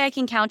only way I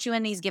can count you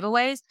in these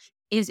giveaways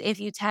is if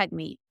you tag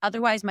me.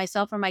 Otherwise,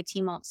 myself or my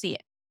team won't see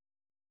it.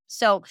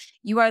 So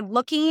you are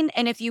looking,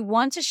 and if you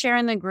want to share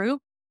in the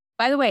group,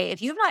 by the way,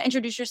 if you've not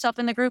introduced yourself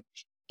in the group,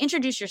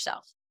 introduce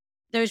yourself.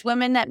 There's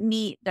women that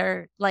meet,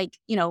 they're like,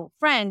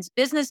 friends,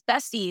 business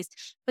besties,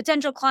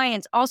 potential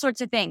clients, all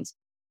sorts of things.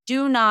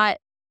 Do not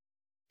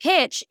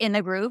pitch in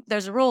the group.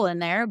 There's a rule in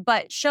there,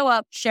 but show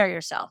up, share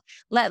yourself.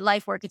 Let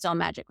life work its own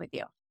magic with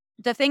you.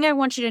 The thing I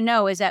want you to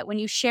know is that when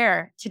you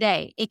share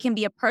today, it can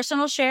be a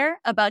personal share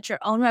about your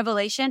own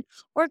revelation,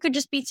 or it could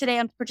just be today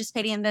I'm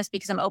participating in this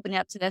because I'm opening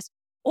up to this.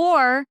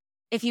 Or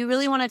if you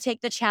really want to take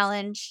the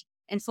challenge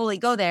and fully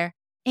go there,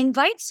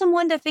 invite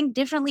someone to think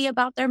differently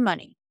about their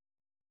money.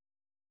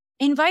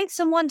 Invite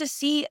someone to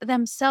see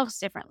themselves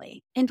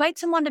differently. Invite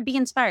someone to be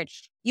inspired.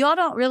 You all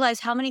don't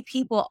realize how many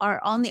people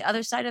are on the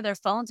other side of their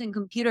phones and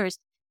computers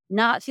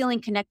not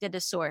feeling connected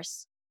to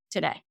source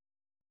today.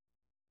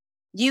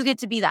 You get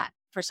to be that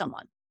for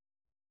someone.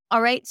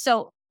 All right.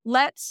 So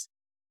let's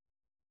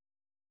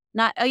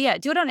do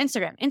it on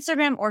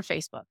Instagram or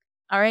Facebook.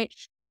 All right.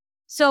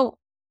 So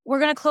we're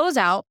going to close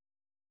out.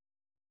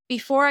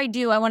 Before I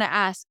do, I want to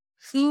ask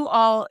who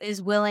all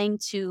is willing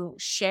to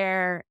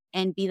share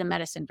and be the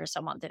medicine for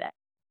someone today.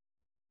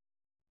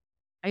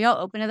 Are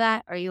y'all open to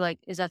that? Or are you like,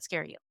 is that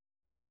scary you?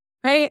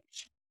 Right?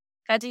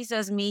 Kati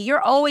says me, you're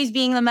always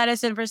being the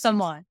medicine for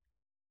someone.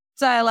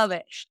 So I love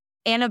it.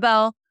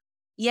 Annabelle,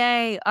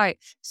 yay. All right.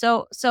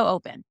 So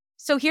open.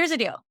 So here's the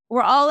deal.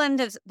 We're all in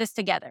this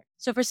together.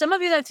 So for some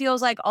of you that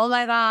feels like, oh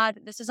my God,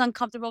 this is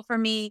uncomfortable for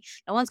me.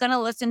 No one's going to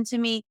listen to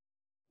me.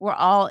 We're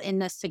all in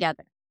this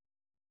together.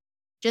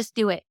 Just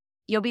do it.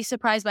 You'll be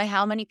surprised by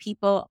how many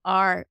people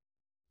are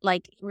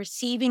like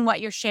receiving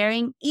what you're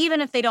sharing, even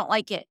if they don't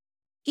like it,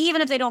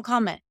 even if they don't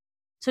comment.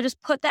 So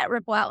just put that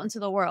ripple out into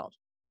the world.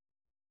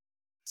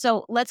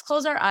 So let's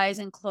close our eyes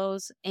and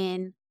close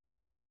in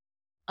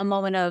a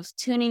moment of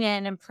tuning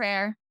in and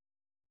prayer.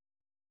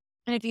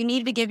 And if you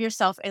need to give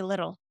yourself a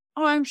little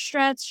arm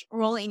stretch,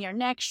 rolling your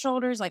neck,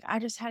 shoulders, like I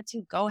just had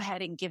to, go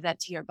ahead and give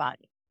that to your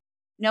body.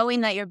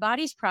 Knowing that your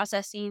body's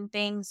processing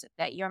things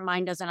that your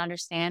mind doesn't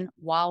understand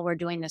while we're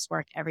doing this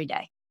work every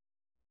day.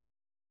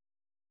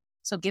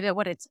 So give it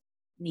what it's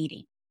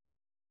needing.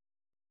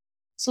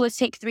 So let's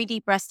take 3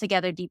 deep breaths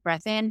together. Deep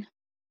breath in.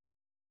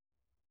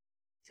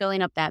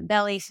 Filling up that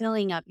belly,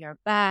 filling up your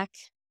back,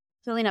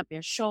 filling up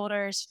your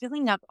shoulders,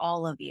 filling up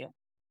all of you.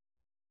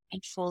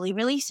 And fully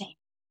releasing.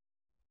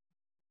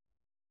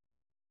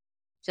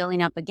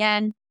 Filling up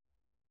again.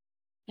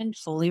 And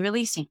fully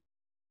releasing.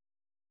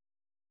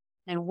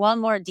 And one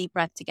more deep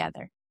breath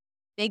together.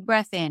 Big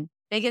breath in.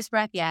 Biggest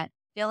breath yet.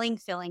 Filling,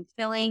 filling,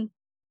 filling.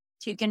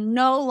 So you can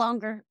no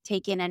longer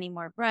take in any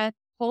more breath.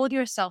 Hold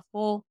yourself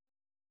full.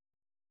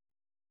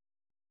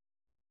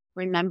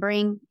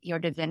 Remembering your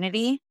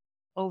divinity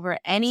over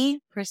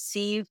any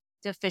perceived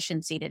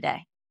deficiency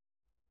today.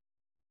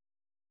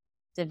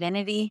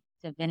 Divinity,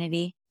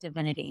 divinity,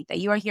 divinity. That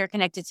you are here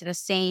connected to the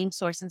same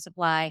source and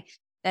supply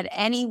that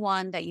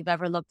anyone that you've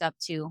ever looked up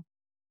to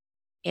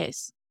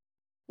is.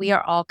 We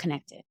are all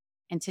connected.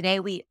 And today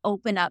we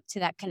open up to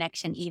that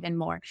connection even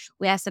more.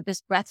 We ask that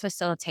this breath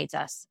facilitates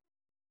us,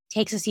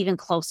 takes us even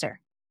closer.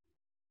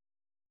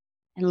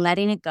 And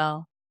letting it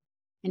go,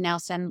 And now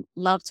send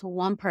love to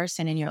one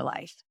person in your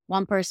life,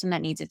 one person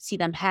that needs it. See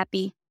them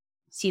happy,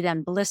 see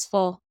them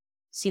blissful,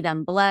 see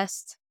them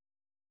blessed,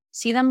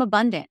 see them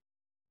abundant.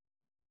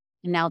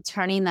 And now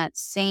turning that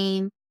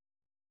same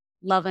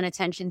love and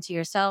attention to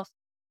yourself,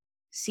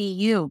 see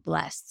you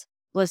blessed,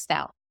 blissed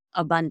out,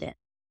 abundant.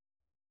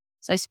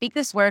 So I speak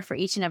this word for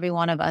each and every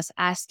one of us,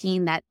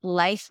 asking that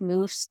life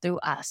moves through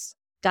us,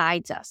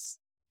 guides us,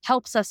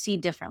 helps us see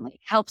differently,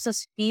 helps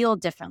us feel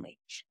differently.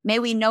 May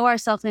we know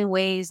ourselves in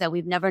ways that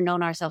we've never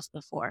known ourselves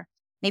before.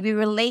 May we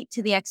relate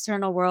to the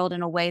external world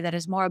in a way that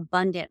is more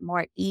abundant, more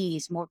at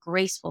ease, more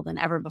graceful than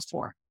ever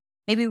before.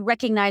 May we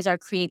recognize our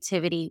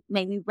creativity.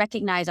 May we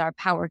recognize our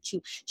power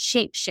to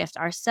shape-shift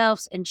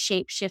ourselves and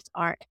shape-shift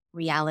our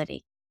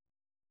reality.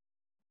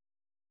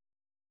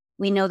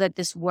 We know that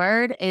this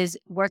word is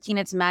working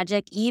its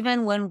magic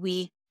even when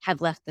we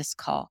have left this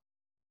call.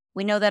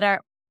 We know that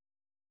our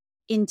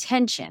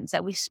intentions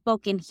that we've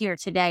spoken here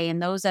today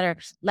and those that are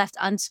left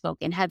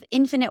unspoken have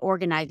infinite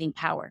organizing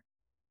power.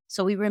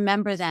 So we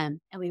remember them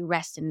and we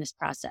rest in this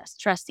process,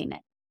 trusting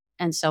it.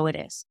 And so it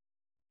is.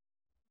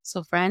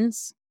 So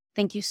friends,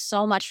 thank you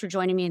so much for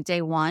joining me in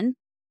day one.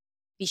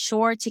 Be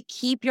sure to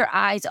keep your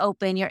eyes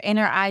open, your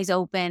inner eyes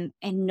open,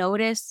 and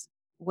notice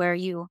where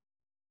you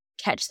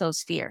catch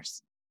those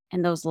fears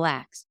and those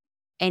lacks.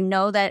 And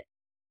know that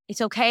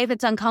it's okay if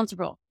it's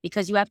uncomfortable,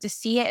 because you have to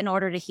see it in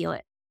order to heal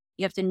it.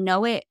 You have to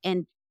know it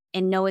and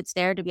know it's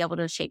there to be able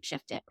to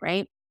shapeshift it,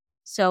 right?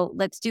 So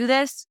let's do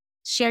this.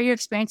 Share your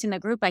experience in the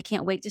group. I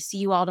can't wait to see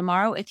you all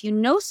tomorrow. If you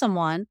know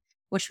someone,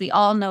 which we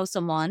all know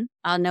someone,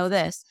 I'll know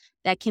this,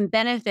 that can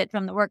benefit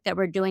from the work that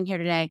we're doing here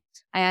today,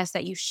 I ask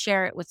that you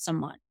share it with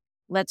someone.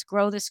 Let's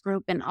grow this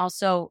group and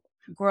also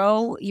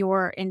grow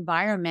your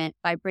environment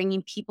by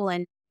bringing people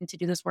in to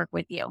do this work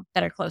with you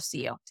that are close to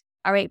you.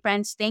 All right,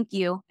 friends, thank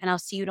you, and I'll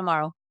see you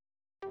tomorrow.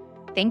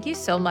 Thank you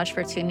so much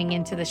for tuning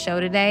into the show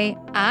today.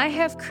 I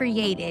have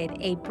created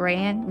a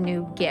brand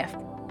new gift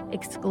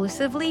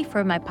exclusively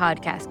for my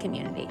podcast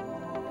community.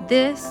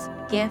 This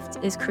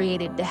gift is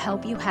created to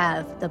help you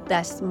have the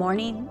best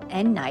morning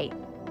and night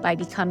by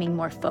becoming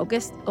more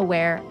focused,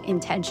 aware,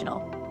 intentional,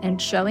 and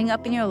showing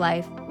up in your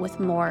life with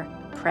more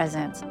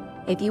presence.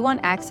 If you want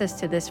access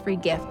to this free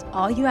gift,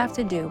 all you have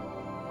to do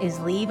is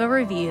leave a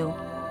review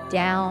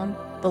down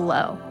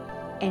below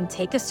and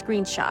take a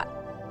screenshot.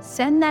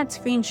 Send that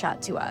screenshot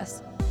to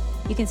us.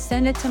 You can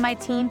send it to my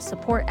team,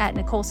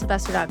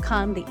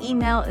 support@NicoleSylvester.com. The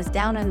email is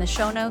down in the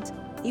show notes.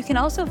 You can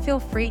also feel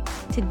free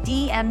to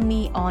DM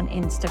me on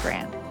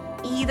Instagram.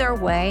 Either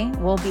way,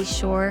 we'll be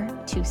sure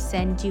to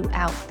send you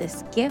out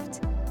this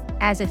gift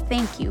as a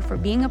thank you for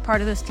being a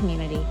part of this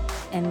community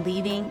and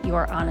leaving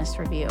your honest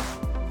review.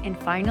 And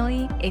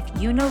finally, if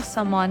you know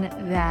someone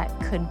that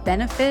could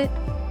benefit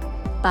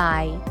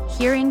by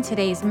hearing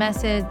today's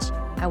message,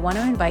 I want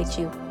to invite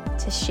you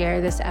to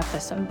share this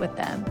episode with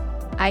them.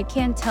 I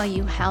can't tell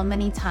you how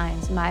many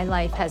times my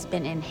life has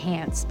been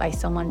enhanced by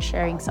someone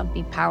sharing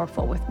something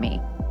powerful with me.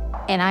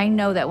 And I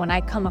know that when I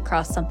come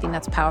across something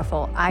that's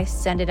powerful, I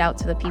send it out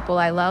to the people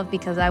I love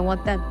because I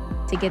want them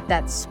to get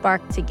that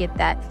spark, to get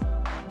that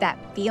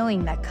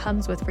feeling that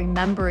comes with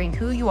remembering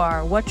who you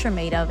are, what you're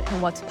made of,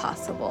 and what's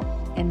possible.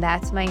 And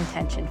that's my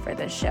intention for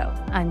this show.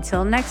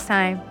 Until next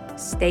time,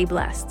 stay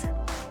blessed.